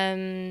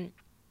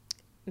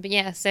 But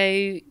yeah,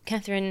 so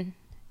Catherine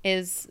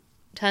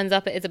turns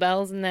up at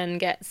Isabel's and then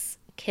gets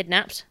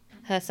kidnapped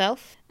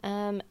herself.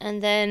 And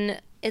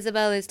then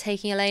Isabel is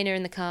taking Elena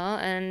in the car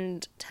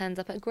and turns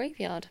up at a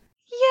graveyard.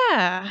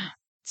 Yeah.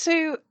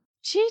 So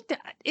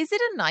is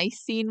it a nice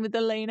scene with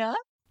Elena?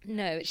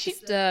 No, it's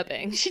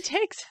disturbing. She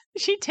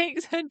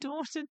takes her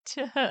daughter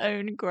to her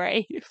own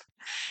grave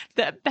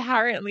that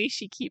apparently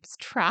she keeps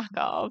track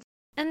of.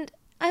 And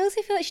I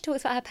also feel like she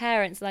talks about her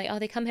parents, like, oh,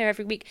 they come here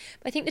every week.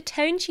 But I think the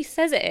tone she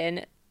says it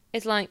in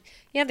is like,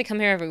 yeah, they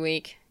come here every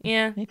week.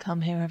 Yeah. They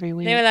come here every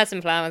week. They were there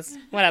some flowers.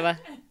 Whatever.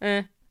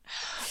 I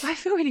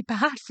feel really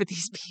bad for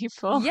these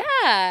people.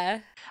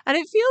 Yeah. And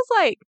it feels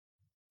like,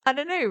 I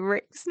don't know,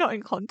 Rick's not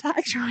in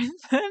contact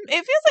with them.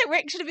 It feels like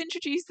Rick should have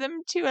introduced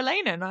them to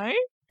Elena, no?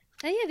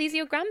 Oh yeah, these are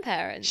your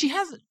grandparents. She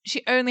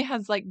only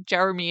has like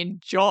Jeremy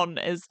and John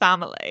as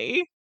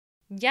family.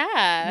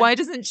 Yeah. Why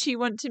doesn't she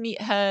want to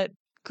meet her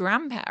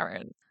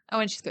grandparents? Oh,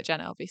 and she's got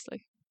Jenna,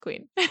 obviously.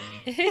 Queen. But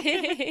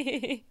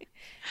you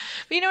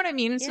know what I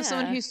mean? So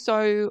someone who's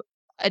so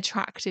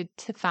attracted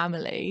to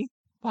family,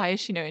 why is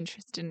she no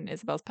interested in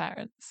Isabel's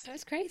parents? That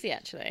was crazy,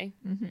 actually.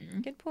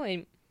 Mm-hmm. Good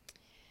point.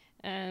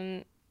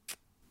 And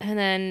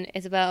then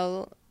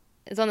Isabel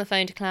is on the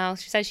phone to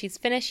Klaus. She says she's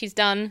finished, she's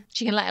done.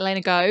 She can let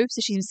Elena go.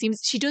 So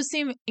she does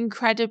seem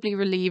incredibly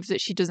relieved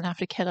that she doesn't have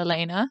to kill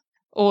Elena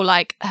or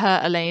like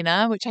hurt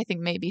Elena, which I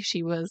think maybe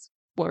she was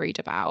worried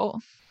about.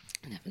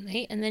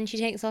 Definitely. And then she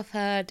takes off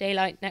her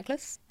daylight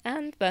necklace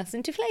and bursts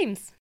into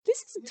flames. This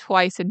is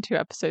twice in 2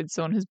 episodes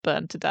someone has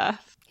burned to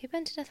death. Who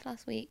burned to death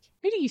last week?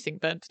 Who do you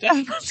think burned to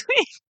death last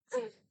week?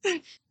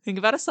 Think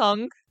about a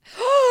song.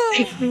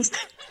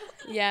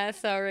 Yeah,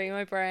 sorry,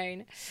 my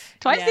brain.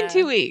 Twice in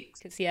 2 weeks.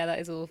 Because, yeah, that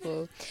is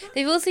awful.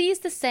 They've also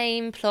used the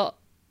same plot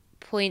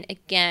point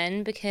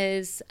again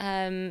because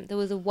there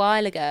was a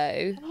while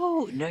ago.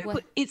 Oh, no,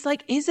 but it's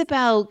like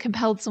Isabel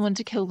compelled someone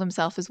to kill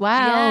themselves as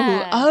well.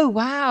 Yeah. Oh,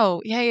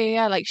 wow.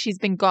 Yeah. Like she's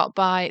been got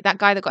by that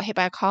guy that got hit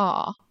by a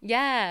car.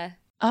 Yeah,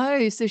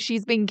 Oh, so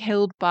she's been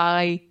killed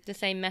by the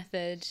same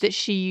method. that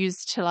she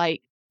used to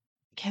like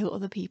kill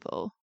other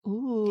people.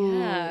 Ooh,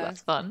 Yeah.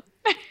 that's fun.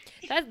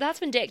 That's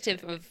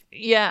vindictive of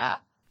Yeah.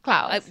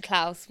 Klaus.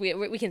 Klaus.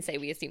 We can say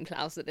we assume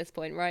Klaus at this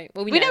point, right?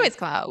 Well, We know it's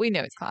Klaus. We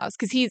know it's Klaus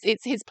because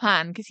it's his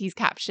plan because he's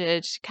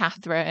captured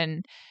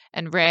Catherine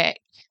and Rick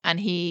and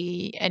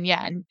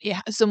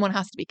someone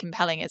has to be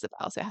compelling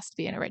Isabel, so it has to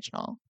be an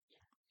original.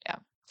 Yeah.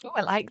 Oh,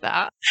 I like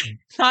that.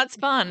 That's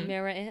fun.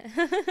 Mirror it.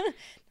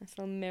 Nice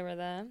little mirror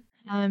there.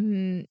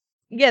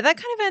 Yeah, that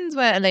kind of ends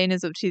where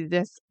Elena's up to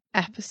this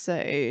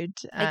episode.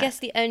 I guess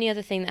the only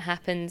other thing that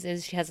happens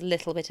is she has a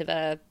little bit of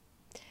a,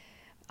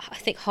 I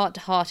think heart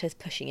to heart is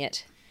pushing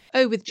it.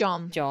 Oh, with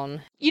John.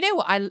 You know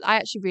what? I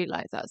actually really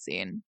liked that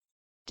scene.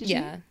 Did you?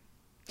 No,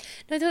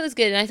 I thought it was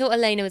good, and I thought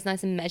Elena was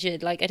nice and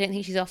measured. Like, I don't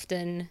think she's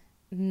often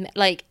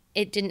like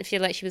it didn't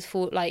feel like she was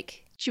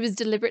she was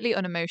deliberately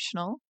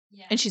unemotional.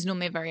 Yeah. And she's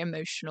normally a very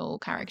emotional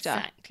character.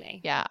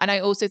 Exactly. Yeah. And I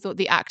also thought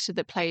the actor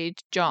that played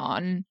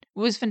John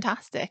was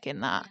fantastic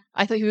in that.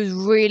 I thought he was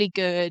really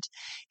good.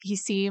 He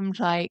seemed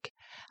like,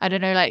 I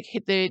don't know, like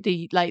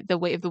the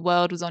weight of the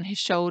world was on his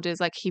shoulders.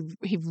 Like he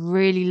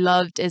really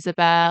loved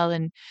Isabel,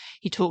 and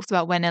he talks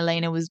about when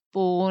Elena was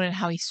born and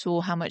how he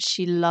saw how much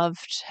she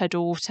loved her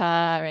daughter,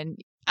 and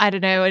I don't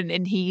know,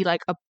 and he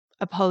like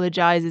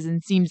apologizes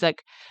and seems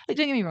like don't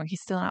get me wrong,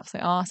 he's still an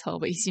absolute asshole,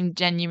 but he seemed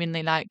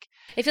genuinely like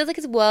it feels like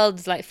his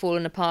world's like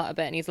fallen apart a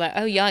bit, and he's like,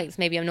 oh yikes,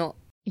 maybe I'm not.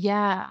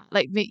 Yeah,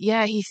 like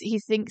he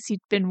thinks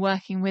he'd been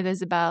working with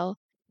Isabel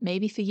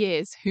maybe for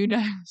years, who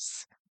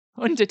knows.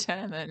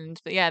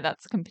 Undetermined, but yeah,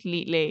 that's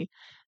completely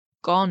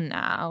gone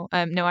now.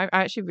 No, I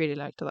actually really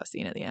liked that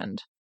scene at the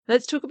end.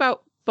 Let's talk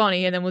about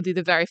Bonnie and then we'll do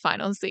the very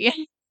final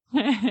scene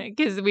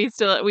because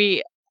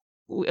we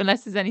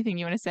unless there's anything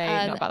you want to say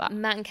not about that.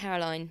 Matt and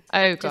Caroline.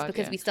 Oh god, just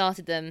because we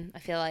started them, I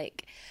feel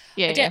like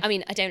I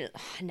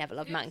never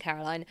loved Matt and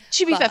Caroline.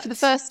 To be fair, for the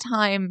first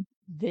time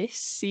this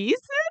season,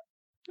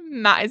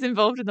 Matt is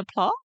involved in the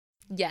plot.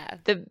 Yeah.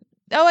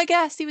 I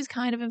guess he was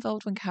kind of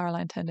involved when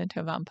Caroline turned into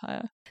a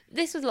vampire.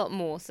 This was a lot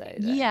more so,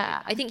 though.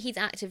 Yeah. I think he's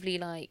actively,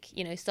 like,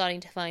 starting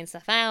to find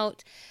stuff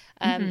out.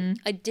 I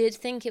did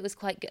think it was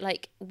quite good.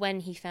 Like, when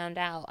he found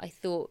out, I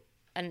thought,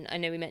 and I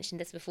know we mentioned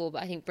this before,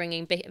 but I think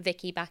bringing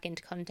Vicky back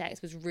into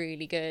context was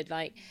really good.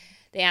 Like,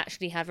 they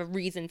actually have a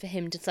reason for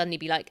him to suddenly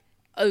be like,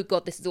 oh,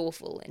 God, this is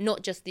awful.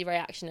 Not just the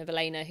reaction of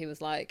Elena, who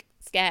was, like,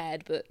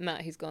 scared, but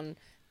Matt, who's gone,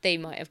 they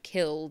might have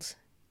killed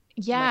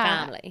my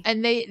family.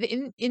 And they,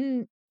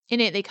 in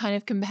it, they kind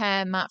of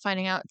compare Matt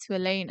finding out to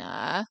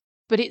Elena,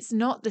 but it's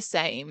not the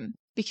same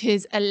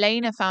because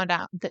Elena found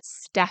out that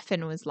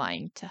Stefan was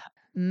lying to her.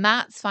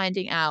 Matt's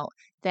finding out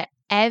that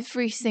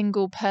every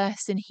single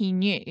person he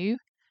knew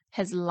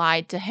has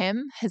lied to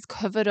him, has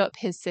covered up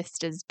his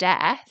sister's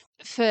death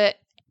for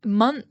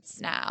months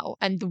now,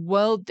 and the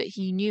world that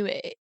he knew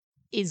it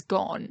is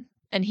gone.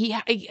 And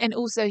and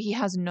also he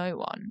has no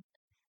one.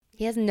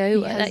 He has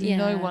no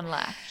one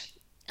left.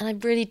 And I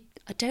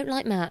don't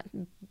like Matt,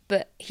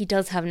 but he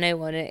does have no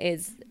one.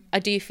 I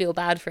do feel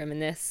bad for him in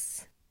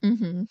this.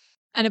 Mm-hmm.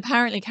 And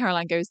apparently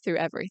Caroline goes through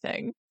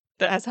everything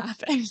that has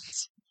happened.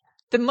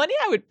 The money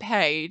I would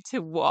pay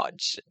to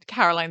watch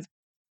Caroline's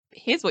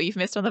 "here's what you've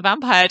missed on the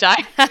Vampire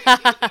Diaries"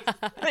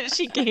 that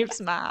she gives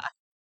Matt.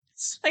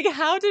 Like,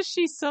 how does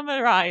she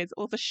summarize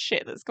all the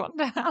shit that's gone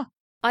down?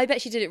 I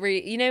bet she did it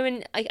really,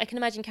 and I can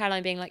imagine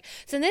Caroline being like,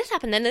 so this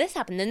happened, then this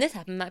happened, then this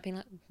happened. Matt being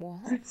like, what?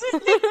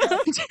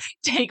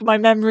 Take my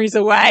memories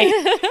away.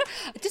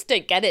 I just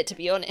don't get it, to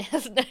be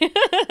honest.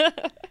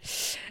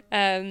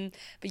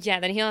 But yeah,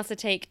 then he has to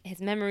take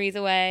his memories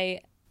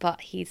away,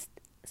 but he's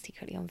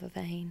secretly on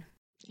Vervain.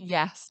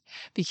 Yes,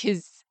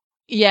 because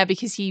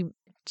he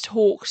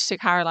talked to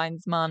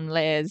Caroline's mum,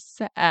 Liz,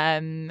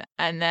 and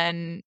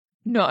then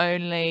not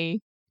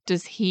only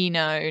does he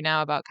know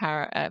now about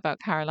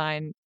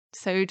Caroline,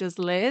 so does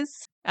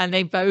Liz, and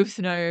they both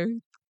know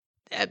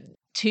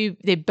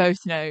they both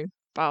know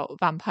about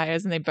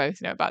vampires, and they both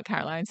know about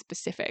Caroline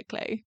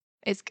specifically.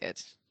 It's good.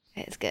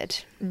 It's good.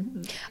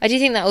 Mm-hmm. I do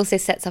think that also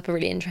sets up a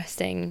really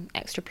interesting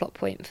extra plot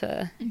point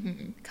for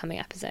coming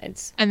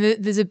episodes. And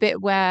there's a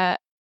bit where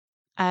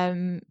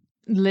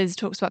Liz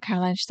talks about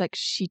Caroline. She's like,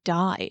 she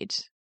died.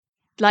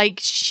 Like,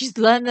 she's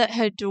learned that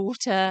her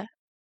daughter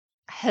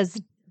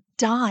has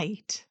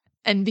died,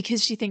 and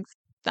because she thinks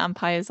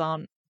vampires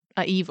are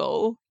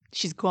evil,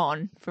 she's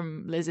gone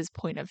from Liz's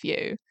point of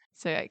view.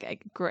 So I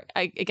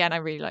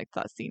really liked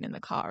that scene in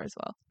the car as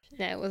well.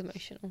 Yeah, it was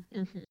emotional.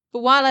 Mm-hmm. But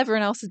while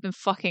everyone else has been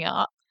fucking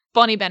up,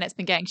 Bonnie Bennett's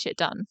been getting shit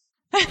done.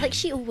 Like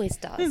she always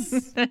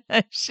does.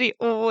 She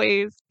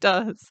always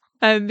does.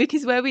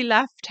 Because where we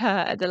left her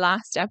at the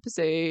last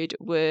episode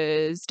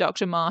was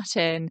Dr.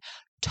 Martin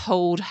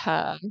told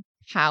her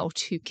how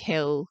to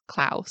kill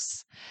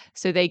Klaus.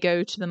 So they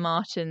go to the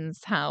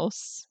Martins'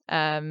 house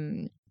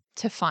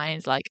to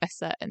find like a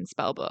certain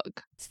spell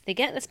book. So they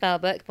get the spell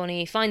book.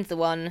 Bonnie finds the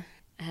one,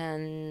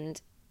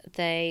 and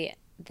they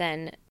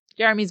then.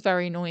 Jeremy's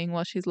very annoying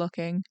while she's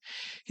looking.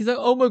 He's like,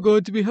 "Oh my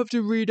god, do we have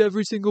to read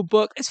every single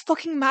book? It's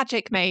fucking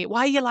magic, mate.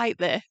 Why are you like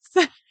this?"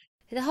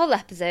 The whole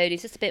episode,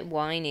 he's just a bit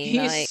whiny.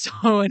 He's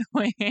so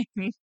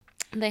annoying.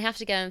 They have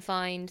to go and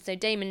find. So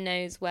Damon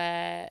knows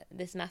where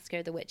this massacre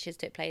of the witches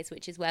took place,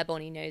 which is where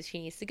Bonnie knows she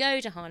needs to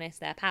go to harness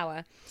their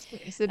power.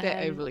 It's a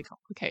bit overly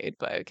complicated,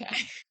 but okay.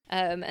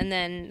 And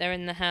then they're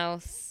in the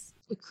house.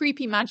 A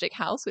creepy magic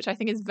house, which I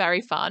think is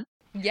very fun.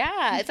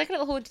 Yeah, it's like a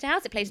little haunted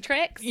house. It plays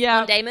tricks. Yeah.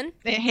 On Damon.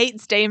 It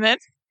hates Damon.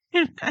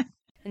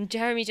 And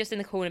Jeremy just in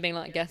the corner being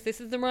like, guess this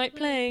is the right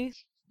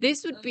place.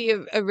 This would be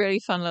a really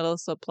fun little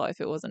subplot if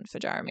it wasn't for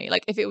Jeremy.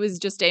 Like, if it was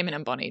just Damon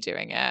and Bonnie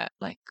doing it,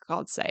 like,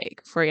 God's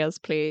sake, free us,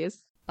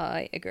 please.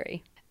 I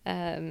agree.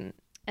 And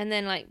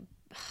then, like,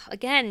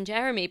 again,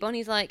 Jeremy,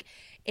 Bonnie's, like,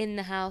 in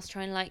the house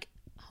trying to, like,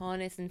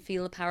 harness and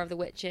feel the power of the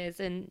witches.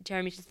 And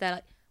Jeremy's just there,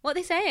 like, what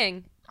are they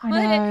saying? I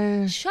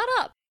know. Shut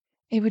up.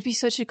 It would be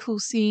such a cool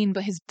scene,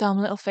 but his dumb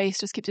little face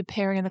just keeps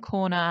appearing in the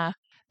corner.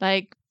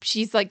 Like,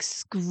 she's like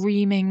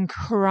screaming,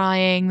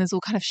 crying. There's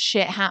all kind of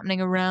shit happening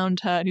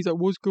around her. And he's like,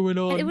 what's going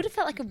on? And it would have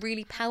felt like a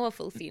really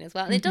powerful scene as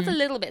well. And it does a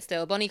little bit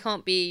still. Bonnie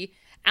can't be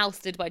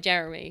ousted by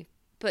Jeremy.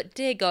 But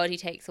dear God, he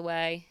takes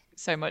away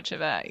so much of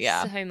it.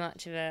 Yeah. So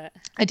much of it.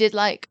 I did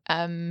like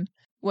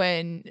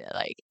when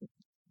like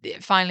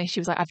finally she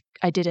was like,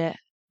 I did it.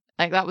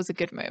 Like, that was a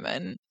good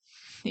moment.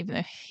 Even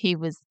though he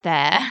was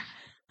there.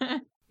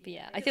 But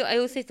yeah, I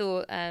also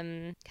thought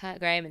Kurt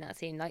Graham in that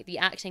scene, like the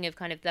acting of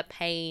kind of the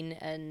pain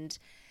and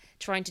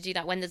trying to do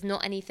that when there's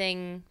not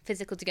anything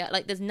physical to get,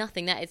 like there's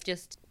nothing there, it's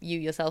just you,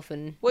 yourself,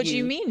 and What do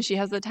you mean? She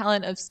has the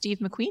talent of Steve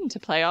McQueen to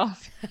play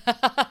off.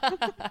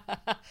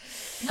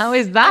 How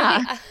is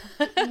that?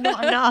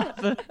 Not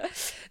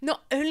enough.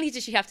 Not only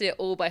did she have to do it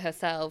all by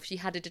herself, she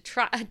had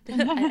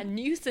a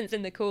nuisance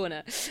in the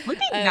corner. Would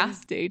be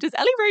nasty. Does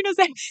Ellie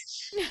Reynos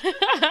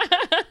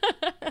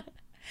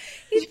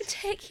He's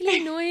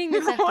particularly annoying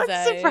this episode. What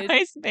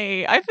surprised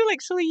me? I feel like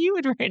surely you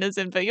would rein us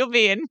in, but you're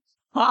being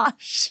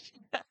harsh.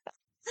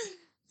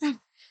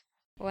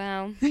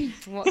 Well,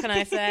 what can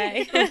I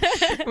say?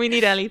 We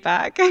need Ellie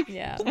back.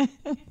 Yeah.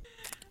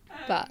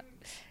 But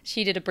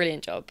she did a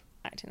brilliant job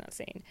acting that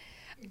scene.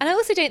 And I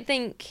also don't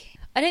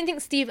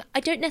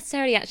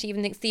necessarily actually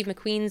even think Steve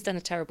McQueen's done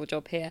a terrible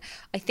job here.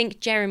 I think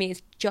Jeremy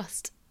is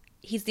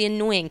he's the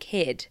annoying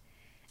kid.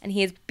 And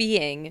he is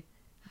being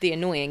the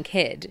annoying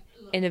kid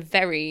in a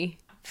very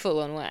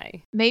full-on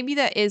way. Maybe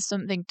there is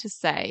something to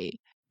say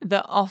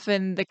that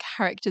often the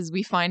characters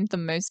we find the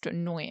most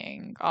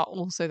annoying are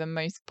also the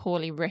most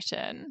poorly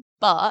written.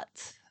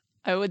 But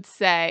I would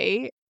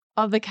say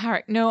I would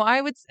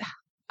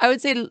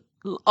say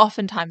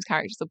oftentimes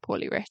characters are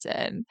poorly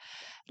written.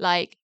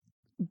 Like,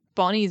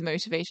 Bonnie's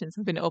motivations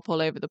have been up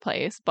all over the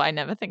place, but I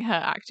never think her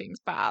acting's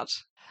bad.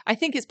 I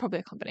think it's probably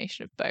a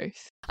combination of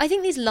both. I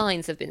think these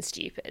lines have been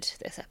stupid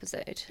this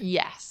episode.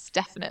 Yes,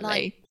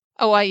 definitely.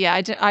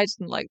 I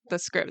didn't like the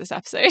script this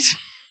episode.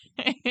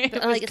 It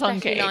was like, clunky.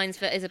 especially lines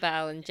for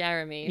Isabel and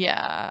Jeremy.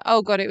 Yeah.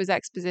 Oh God, it was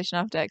exposition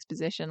after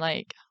exposition.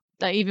 Like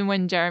even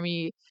when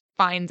Jeremy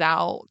finds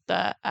out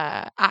that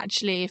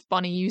actually if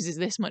Bonnie uses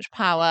this much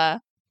power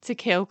to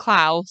kill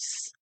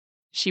Klaus,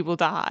 she will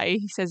die.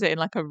 He says it in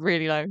like a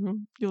really like,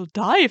 you'll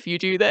die if you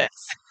do this.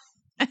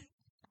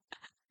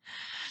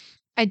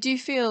 I do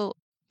feel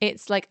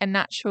it's like a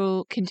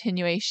natural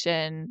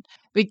continuation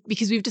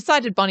because we've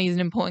decided Bonnie is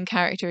an important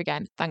character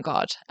again, thank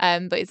God.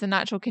 But it's a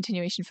natural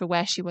continuation for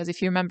where she was.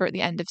 If you remember at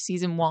the end of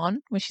season 1,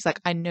 where she's like,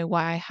 I know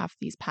why I have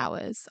these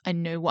powers. I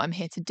know what I'm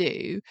here to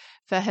do.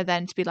 For her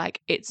then to be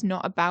like, it's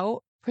not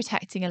about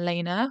protecting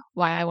Elena,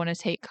 why I want to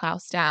take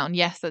Klaus down.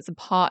 Yes, that's a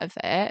part of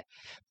it,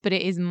 but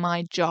it is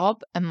my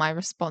job and my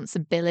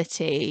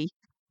responsibility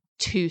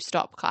to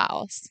stop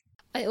Klaus.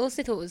 I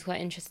also thought was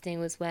quite interesting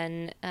was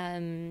when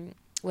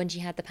she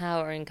had the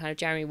power and kind of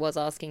Jeremy was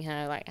asking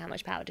her like how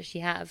much power does she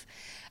have,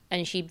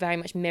 and she very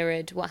much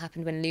mirrored what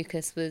happened when she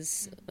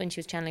was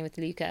channeling with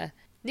Luca.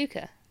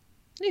 Yeah.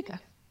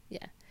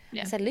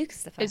 I said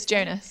Lucas the first. It's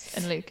Jonas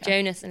and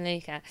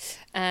Luca.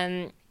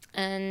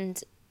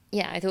 And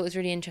yeah, I thought it was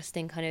really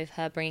interesting kind of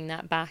her bringing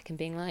that back and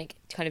being like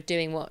kind of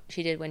doing what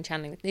she did when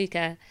channeling with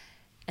Luca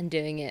and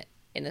doing it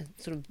in a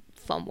sort of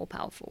far more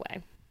powerful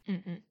way.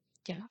 Mm-mm.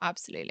 Yeah,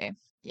 absolutely.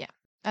 Yeah,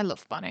 I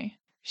love Bonnie.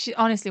 She's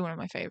honestly one of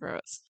my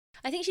favourites.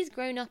 I think she's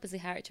grown up as a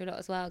character a lot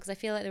as well, because I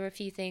feel like there were a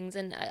few things,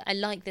 and I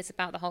like this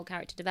about the whole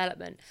character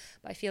development,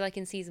 but I feel like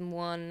in season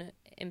 1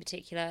 in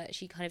particular,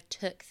 she kind of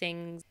took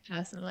things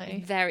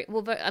personally very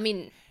well. But I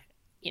mean,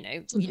 you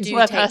know, you do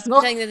take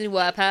things that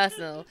were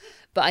personal,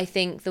 but I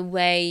think the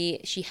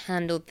way she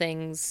handled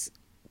things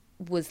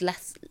was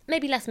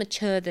maybe less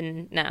mature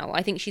than now.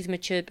 I think she's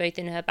matured both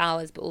in her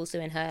powers, but also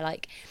in her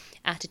like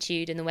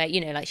attitude and the way, you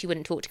know, like she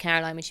wouldn't talk to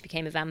Caroline when she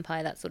became a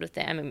vampire, that sort of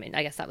thing. I mean,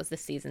 I guess that was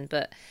this season,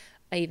 but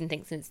I even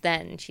think since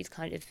then she's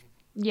kind of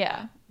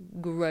Yeah,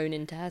 grown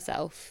into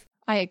herself.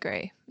 I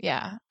agree.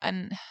 Yeah.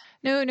 And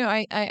no,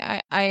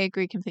 I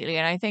agree completely.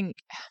 And I think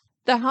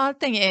the hard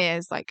thing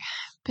is, like,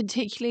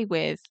 particularly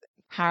with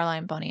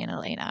Caroline, Bonnie, and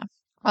Elena,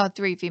 our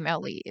three female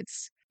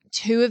leads,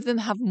 two of them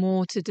have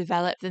more to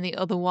develop than the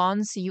other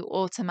one. So you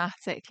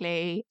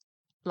automatically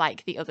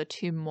like the other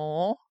two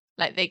more.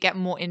 Like, they get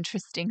more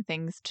interesting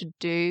things to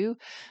do.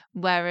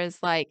 Whereas,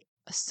 like,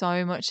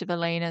 so much of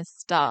Elena's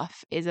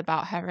stuff is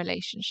about her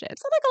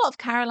relationships. I like a lot of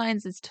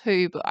Caroline's is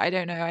too, but I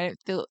don't know.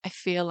 I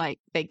feel like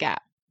they get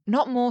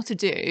not more to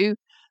do,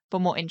 but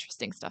more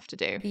interesting stuff to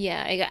do.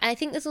 Yeah, I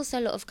think there's also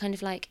a lot of kind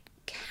of like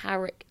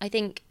character. I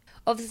think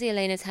obviously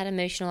Elena's had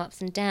emotional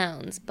ups and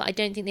downs, but I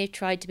don't think they've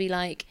tried to be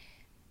like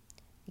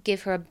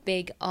give her a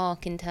big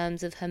arc in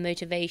terms of her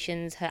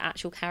motivations, her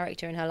actual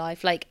character in her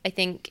life. Like, I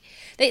think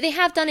they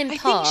have done in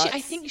parts.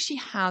 I think she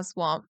has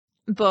one,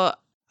 but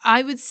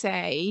I would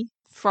say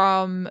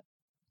from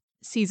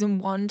season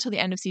 1 till the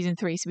end of season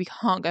 3, so we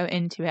can't go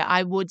into it.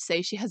 I would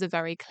say she has a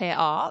very clear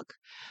arc,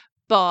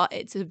 but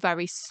it's a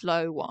very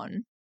slow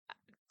one.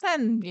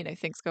 Then,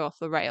 things go off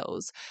the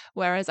rails.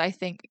 Whereas I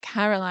think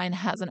Caroline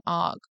has an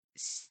arc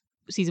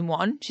season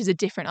 1. She's a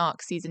different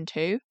arc season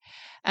 2.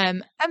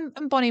 And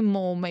Bonnie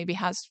Moore maybe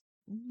has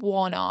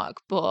one arc,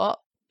 but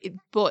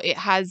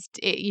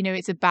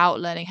it's about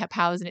learning her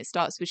powers, and it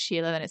starts with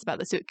Sheila. Then it's about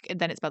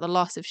the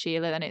loss of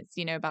Sheila. Then it's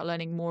about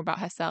learning more about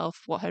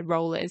herself, what her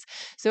role is.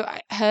 So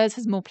hers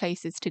has more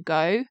places to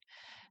go,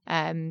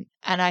 and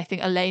I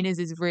think Elena's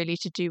is really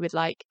to do with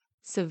like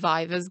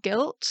survivor's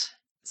guilt.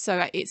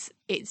 So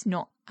it's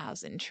not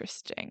as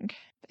interesting.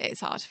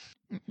 It's hard.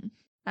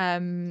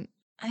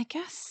 I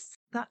guess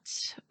that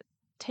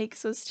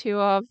takes us to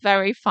our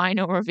very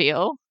final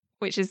reveal,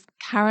 which is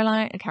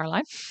Caroline.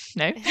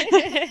 No.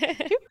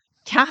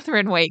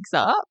 Catherine wakes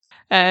up,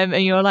 and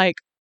you're like,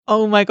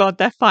 oh my God,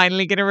 they're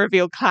finally going to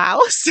reveal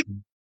Klaus.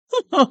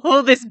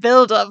 All this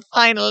build up,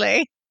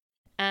 finally.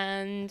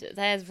 And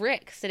there's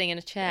Rick sitting in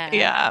a chair.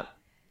 Yeah.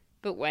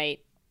 But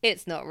wait,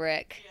 it's not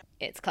Rick.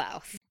 It's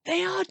Klaus.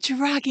 They are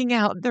dragging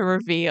out the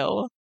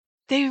reveal.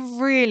 They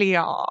really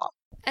are.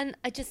 And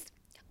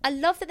I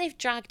love that they've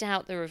dragged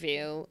out the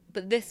reveal,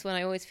 but this one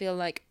I always feel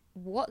like,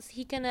 what's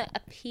he going to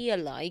appear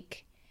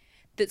like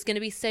that's going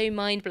to be so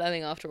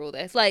mind-blowing after all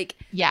this? Like,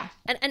 yeah.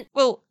 And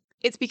well,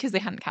 it's because they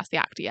hadn't cast the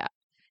actor yet.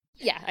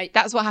 Yeah.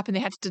 That's what happened.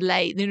 They had to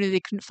delay. They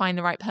couldn't find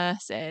the right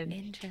person.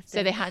 Interesting.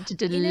 So they had to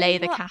delay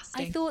the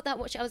casting. I thought that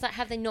I was like,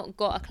 have they not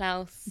got a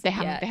Klaus? They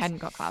hadn't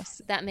got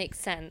Klaus. That makes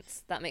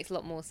sense. That makes a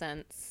lot more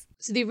sense.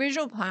 So the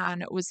original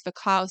plan was for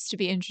Klaus to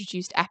be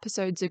introduced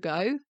episodes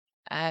ago.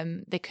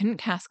 They couldn't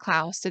cast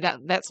Klaus, so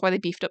that's why they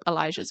beefed up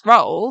Elijah's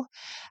role.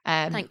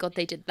 Thank God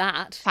they did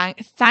that.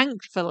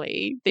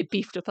 Thankfully, they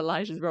beefed up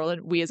Elijah's role,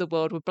 and we as a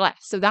world were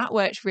blessed. So that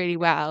worked really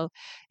well.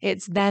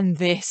 It's then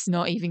this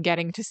not even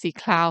getting to see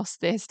Klaus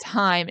this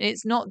time. And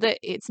it's not that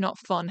it's not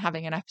fun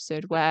having an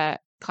episode where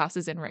Klaus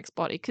is in Rick's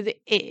body, because it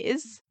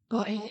is.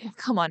 But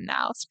come on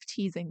now, stop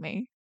teasing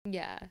me.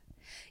 Yeah.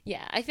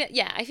 I feel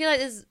like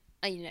there's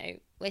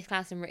with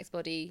Klaus and Rick's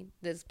body,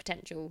 there's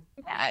potential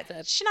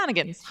for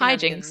shenanigans.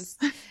 Hijinks.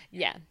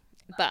 Yeah,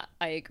 but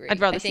I agree.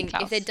 I'd rather see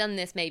Klaus. If they'd done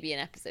this maybe an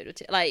episode or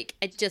two, like,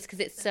 just because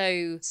it's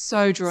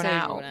so drawn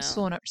out.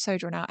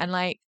 And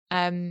like,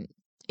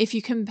 if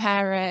you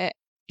compare it,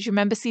 do you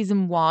remember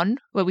season 1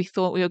 where we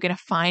thought we were going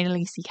to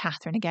finally see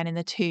Catherine again in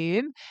the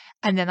tomb,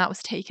 and then that was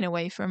taken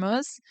away from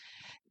us?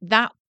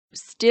 That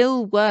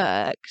still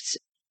worked,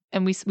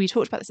 and we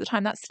talked about this at the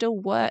time. That still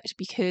worked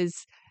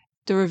because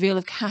the reveal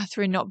of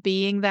Catherine not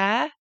being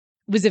there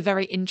was a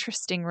very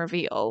interesting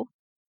reveal.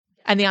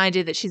 And the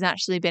idea that she's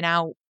actually been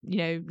out,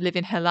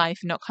 living her life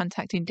and not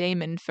contacting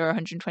Damon for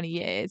 120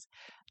 years,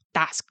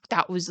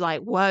 that was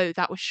like, whoa,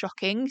 that was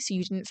shocking. So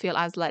you didn't feel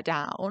as let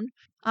down.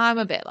 I'm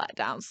a bit let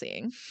down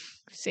seeing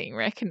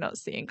Rick and not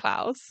seeing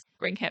Klaus.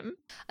 Bring him.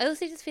 I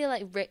also just feel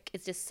like Rick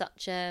is just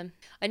such a...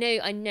 I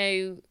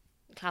know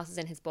Klaus is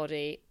in his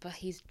body, but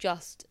he's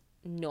just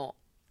not...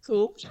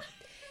 cool.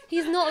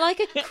 He's not like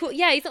a cool...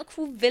 Yeah, he's not a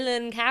cool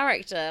villain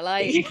character.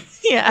 Like,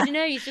 yeah. I don't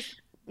know, he's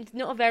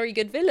not a very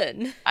good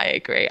villain. I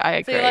agree.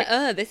 So you're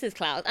like, this is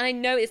Klaus. And I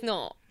know it's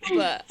not,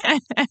 but...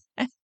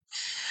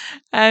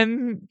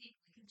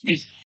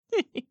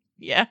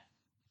 yeah.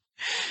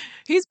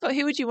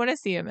 Who would you want to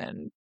see him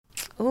in?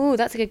 Oh,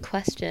 that's a good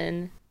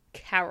question.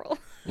 Carol.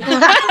 That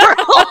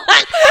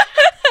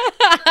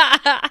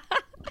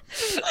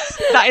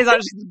is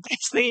actually the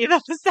best thing you've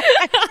ever said.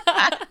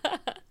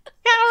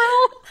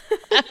 Carol.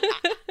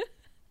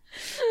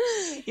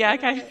 Yeah,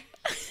 okay.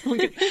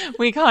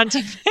 We can't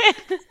do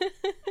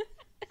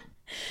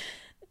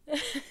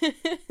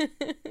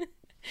it.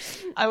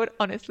 I would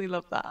honestly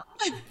love that.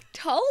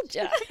 Told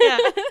ya. Yeah.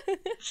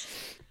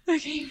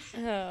 Okay.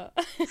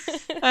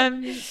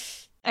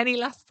 Any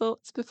last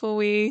thoughts before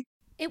we...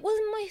 It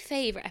wasn't my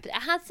favourite episode.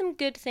 It had some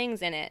good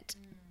things in it,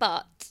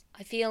 but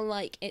I feel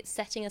like it's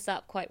setting us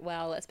up quite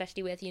well,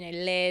 especially with,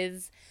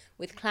 Liz,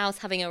 with Klaus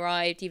having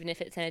arrived, even if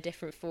it's in a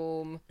different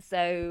form.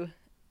 So,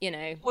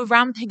 we're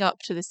ramping up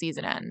to the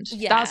season end.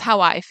 Yeah. That's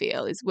how I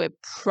feel, is we're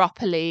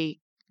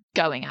properly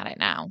going at it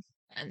now.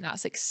 And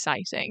that's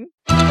exciting.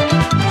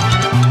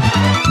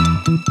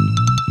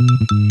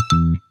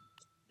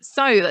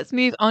 So let's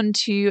move on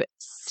to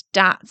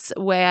stats,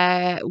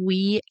 where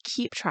we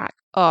keep track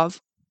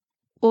of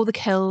all the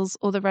kills,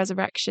 all the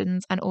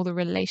resurrections, and all the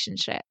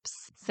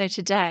relationships. So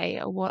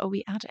today, what are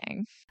we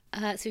adding?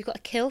 So we've got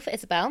a kill for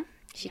Isabel.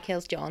 She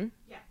kills John.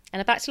 Yeah.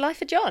 And a back to life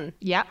for John.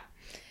 Yeah.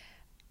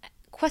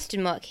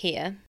 Question mark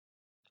here.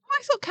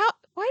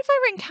 Why have I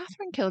written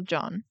Catherine killed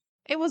John?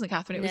 It wasn't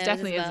Catherine. It was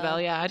definitely Isabel.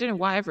 Yeah, I don't know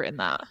why I've written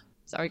that.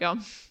 Sorry, go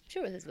on.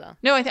 Sure, it was Isabel.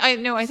 No, I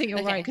think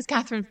you're right, because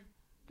Catherine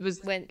was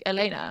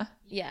Elena.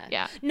 Yeah.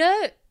 Yeah.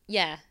 No.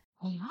 Yeah.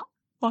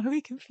 Why are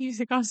we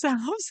confusing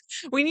ourselves?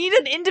 We need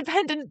an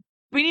independent.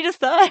 We need a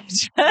third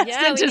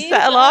person to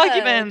settle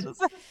arguments.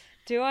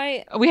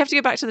 We have to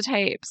go back to the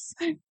tapes.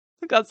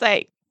 For God's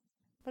sake.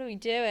 What are we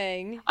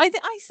doing? I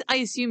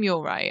assume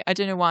you're right. I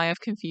don't know why I've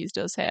confused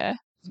us here.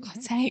 For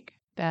God's sake,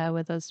 bear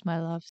with us, my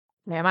love.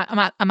 Yeah,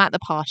 I'm at the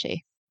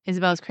party.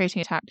 Isabel's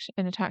creating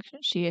an attraction.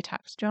 She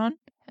attacks John.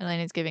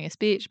 Elena's giving a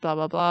speech. Blah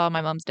blah blah.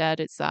 My mum's dead.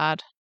 It's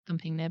sad.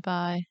 Something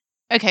nearby.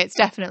 Okay, it's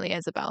definitely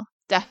Isabel.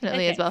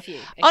 Definitely Isabel. Okay.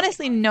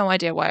 Honestly, no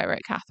idea why I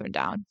wrote Catherine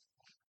down.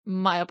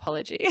 My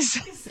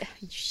apologies.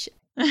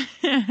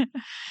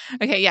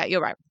 Okay, yeah,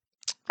 you're right.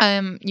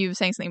 You were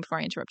saying something before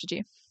I interrupted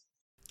you.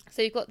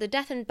 So you've got the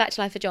death and back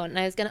to life for John, and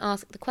I was going to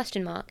ask the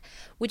question mark.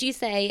 Would you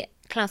say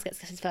Klaus gets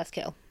his first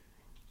kill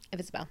of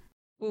Isabel?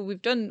 Well,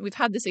 we've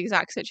had this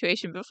exact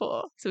situation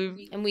before,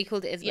 and we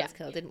called it Isabel's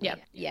kill, didn't we?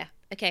 Yeah.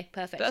 Okay,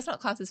 perfect. But that's not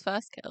Klaus's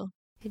first kill.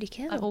 Who'd he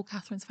kill? Like all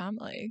Catherine's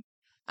family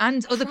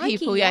and other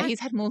people. Yeah,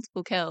 he's had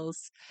multiple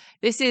kills.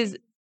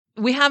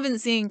 We haven't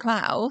seen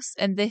Klaus,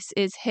 and this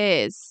is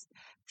his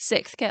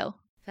 6th kill.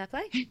 Fair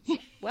play.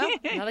 Well,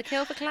 another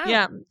kill for Klaus.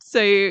 Yeah.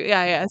 So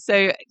yeah.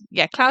 So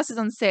yeah, Klaus is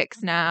on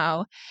 6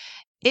 now.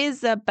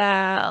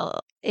 Isabel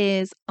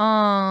is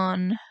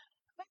on.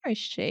 Where is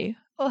she?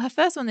 Well, her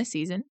first one this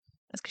season.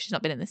 That's because she's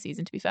not been in this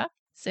season, to be fair.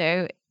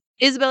 So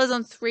Isabel is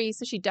on 3,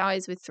 so she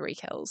dies with 3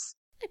 kills.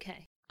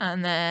 Okay.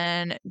 And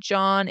then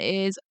John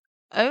is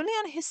only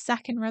on his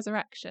 2nd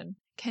resurrection.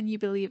 Can you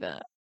believe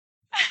it?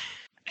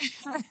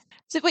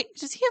 So wait,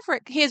 does he have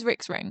Rick? He has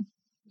Rick's ring.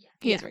 Yeah.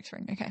 He has Rick's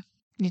ring. Okay. I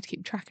need to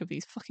keep track of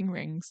these fucking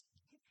rings.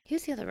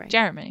 Who's the other ring?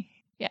 Jeremy.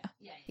 Yeah.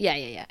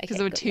 Yeah. Because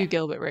there were 2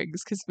 Gilbert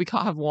rings, because we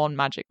can't have one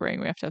magic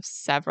ring. We have to have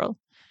several.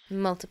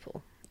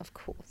 Multiple, of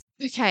course.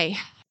 Okay.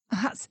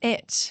 That's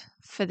it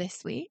for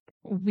this week.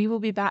 We will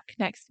be back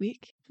next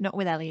week. Not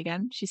with Ellie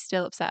again. She's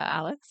still upset at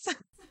Alice.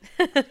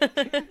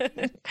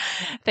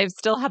 They've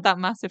still had that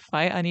massive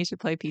fight. I need to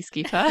play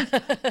Peacekeeper.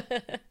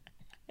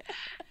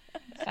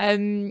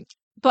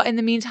 But in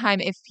the meantime,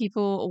 if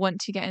people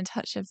want to get in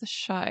touch with the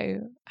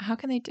show, how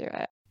can they do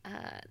it?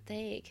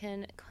 They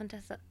can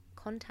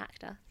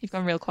contact us. You've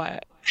gone real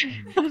quiet.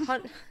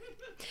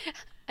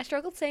 I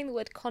struggled saying the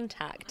word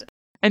contact.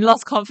 And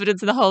lost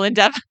confidence in the whole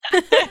endeavour.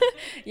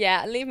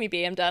 Yeah, leave me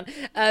be, I'm done.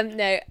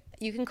 No,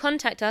 you can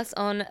contact us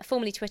on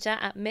formerly Twitter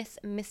at Miss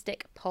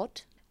Mystic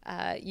Pod.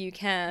 You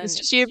can. It's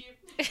just you.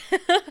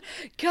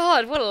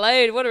 God, what a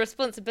load! What a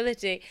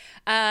responsibility.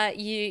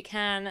 You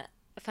can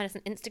find us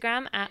on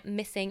Instagram at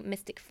Missing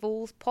Mystic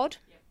Falls Pod,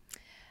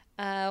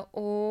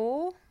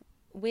 or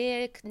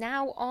we're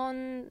now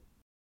on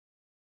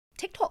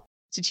TikTok.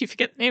 Did you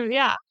forget the name of the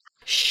app?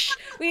 Shh,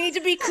 we need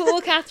to be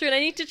cool, Catherine. I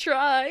need to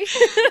try.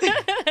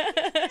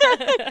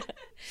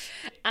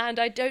 And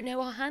I don't know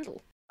our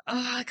handle.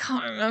 Oh, I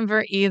can't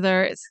remember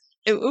either.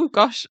 Oh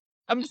gosh,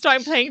 I'm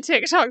starting playing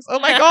TikToks. Oh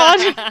my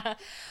god.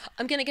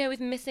 I'm gonna go with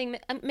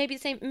maybe the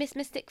same Miss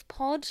Mystic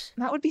Pod.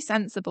 That would be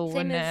sensible,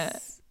 wouldn't it?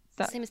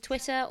 Same as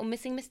Twitter, or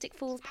Missing Mystic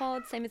Falls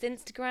Pod. Same as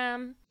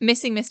Instagram.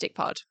 Missing Mystic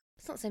Pod.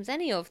 It's not the same as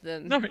any of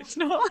them. No, it's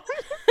not.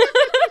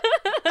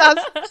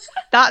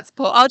 That's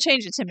poor. I'll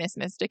change it to Miss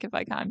Mystic if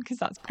I can, because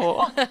that's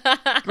poor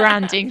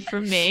branding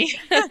from me.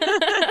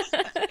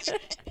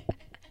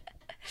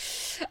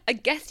 I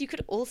guess you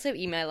could also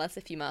email us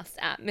if you must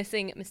at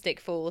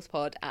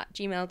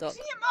missingmysticfallspod@gmail.com.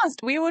 You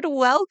must. We would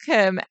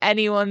welcome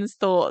anyone's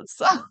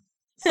thoughts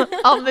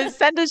on this.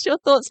 Send us your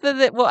thoughts for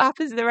what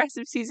happens in the rest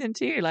of season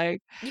 2.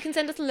 Like, you can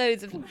send us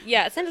loads of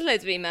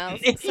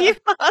emails. So. You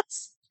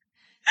must.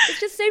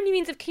 There's just so many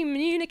means of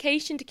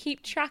communication to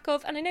keep track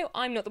of, and I know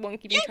I'm not the one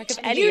keeping track of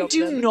any of them.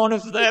 You do none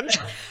of them.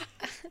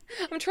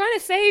 I'm trying to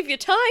save your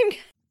time.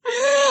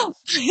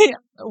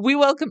 We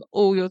welcome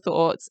all your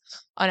thoughts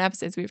on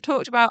episodes we've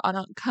talked about, on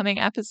upcoming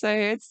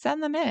episodes.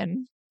 Send them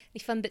in.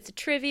 Any fun bits of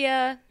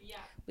trivia. Yeah.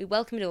 We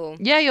welcome it all.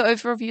 Yeah, your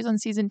over reviews on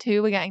season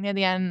 2. We're getting near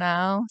the end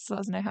now, so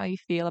let us know how you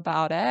feel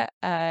about it.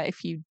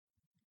 If you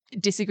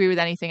disagree with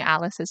anything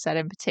Alice has said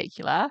in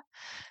particular,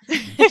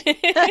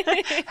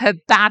 her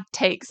bad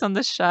takes on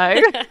the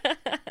show.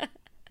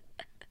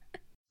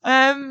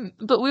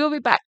 But we will be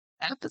back.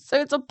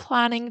 Episodes are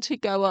planning to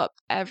go up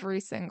every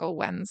single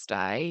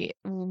Wednesday,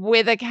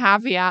 with a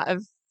caveat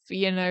of,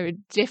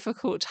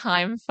 difficult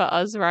time for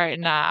us right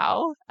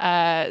now.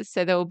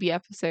 So there will be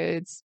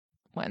episodes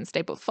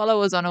Wednesday, but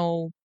follow us on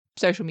all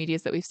social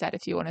medias that we've said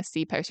if you want to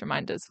see post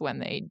reminders when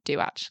they do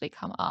actually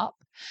come up.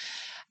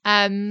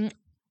 And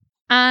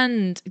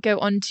go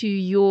on to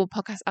your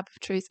podcast app of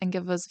choice and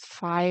give us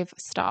 5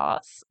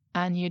 stars,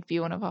 and you'd be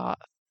one of our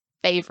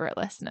favourite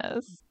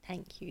listeners.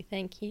 Thank you.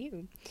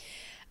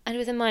 And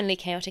with a mildly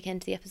chaotic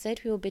end to the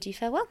episode, we will bid you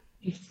farewell.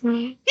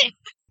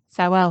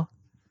 Farewell.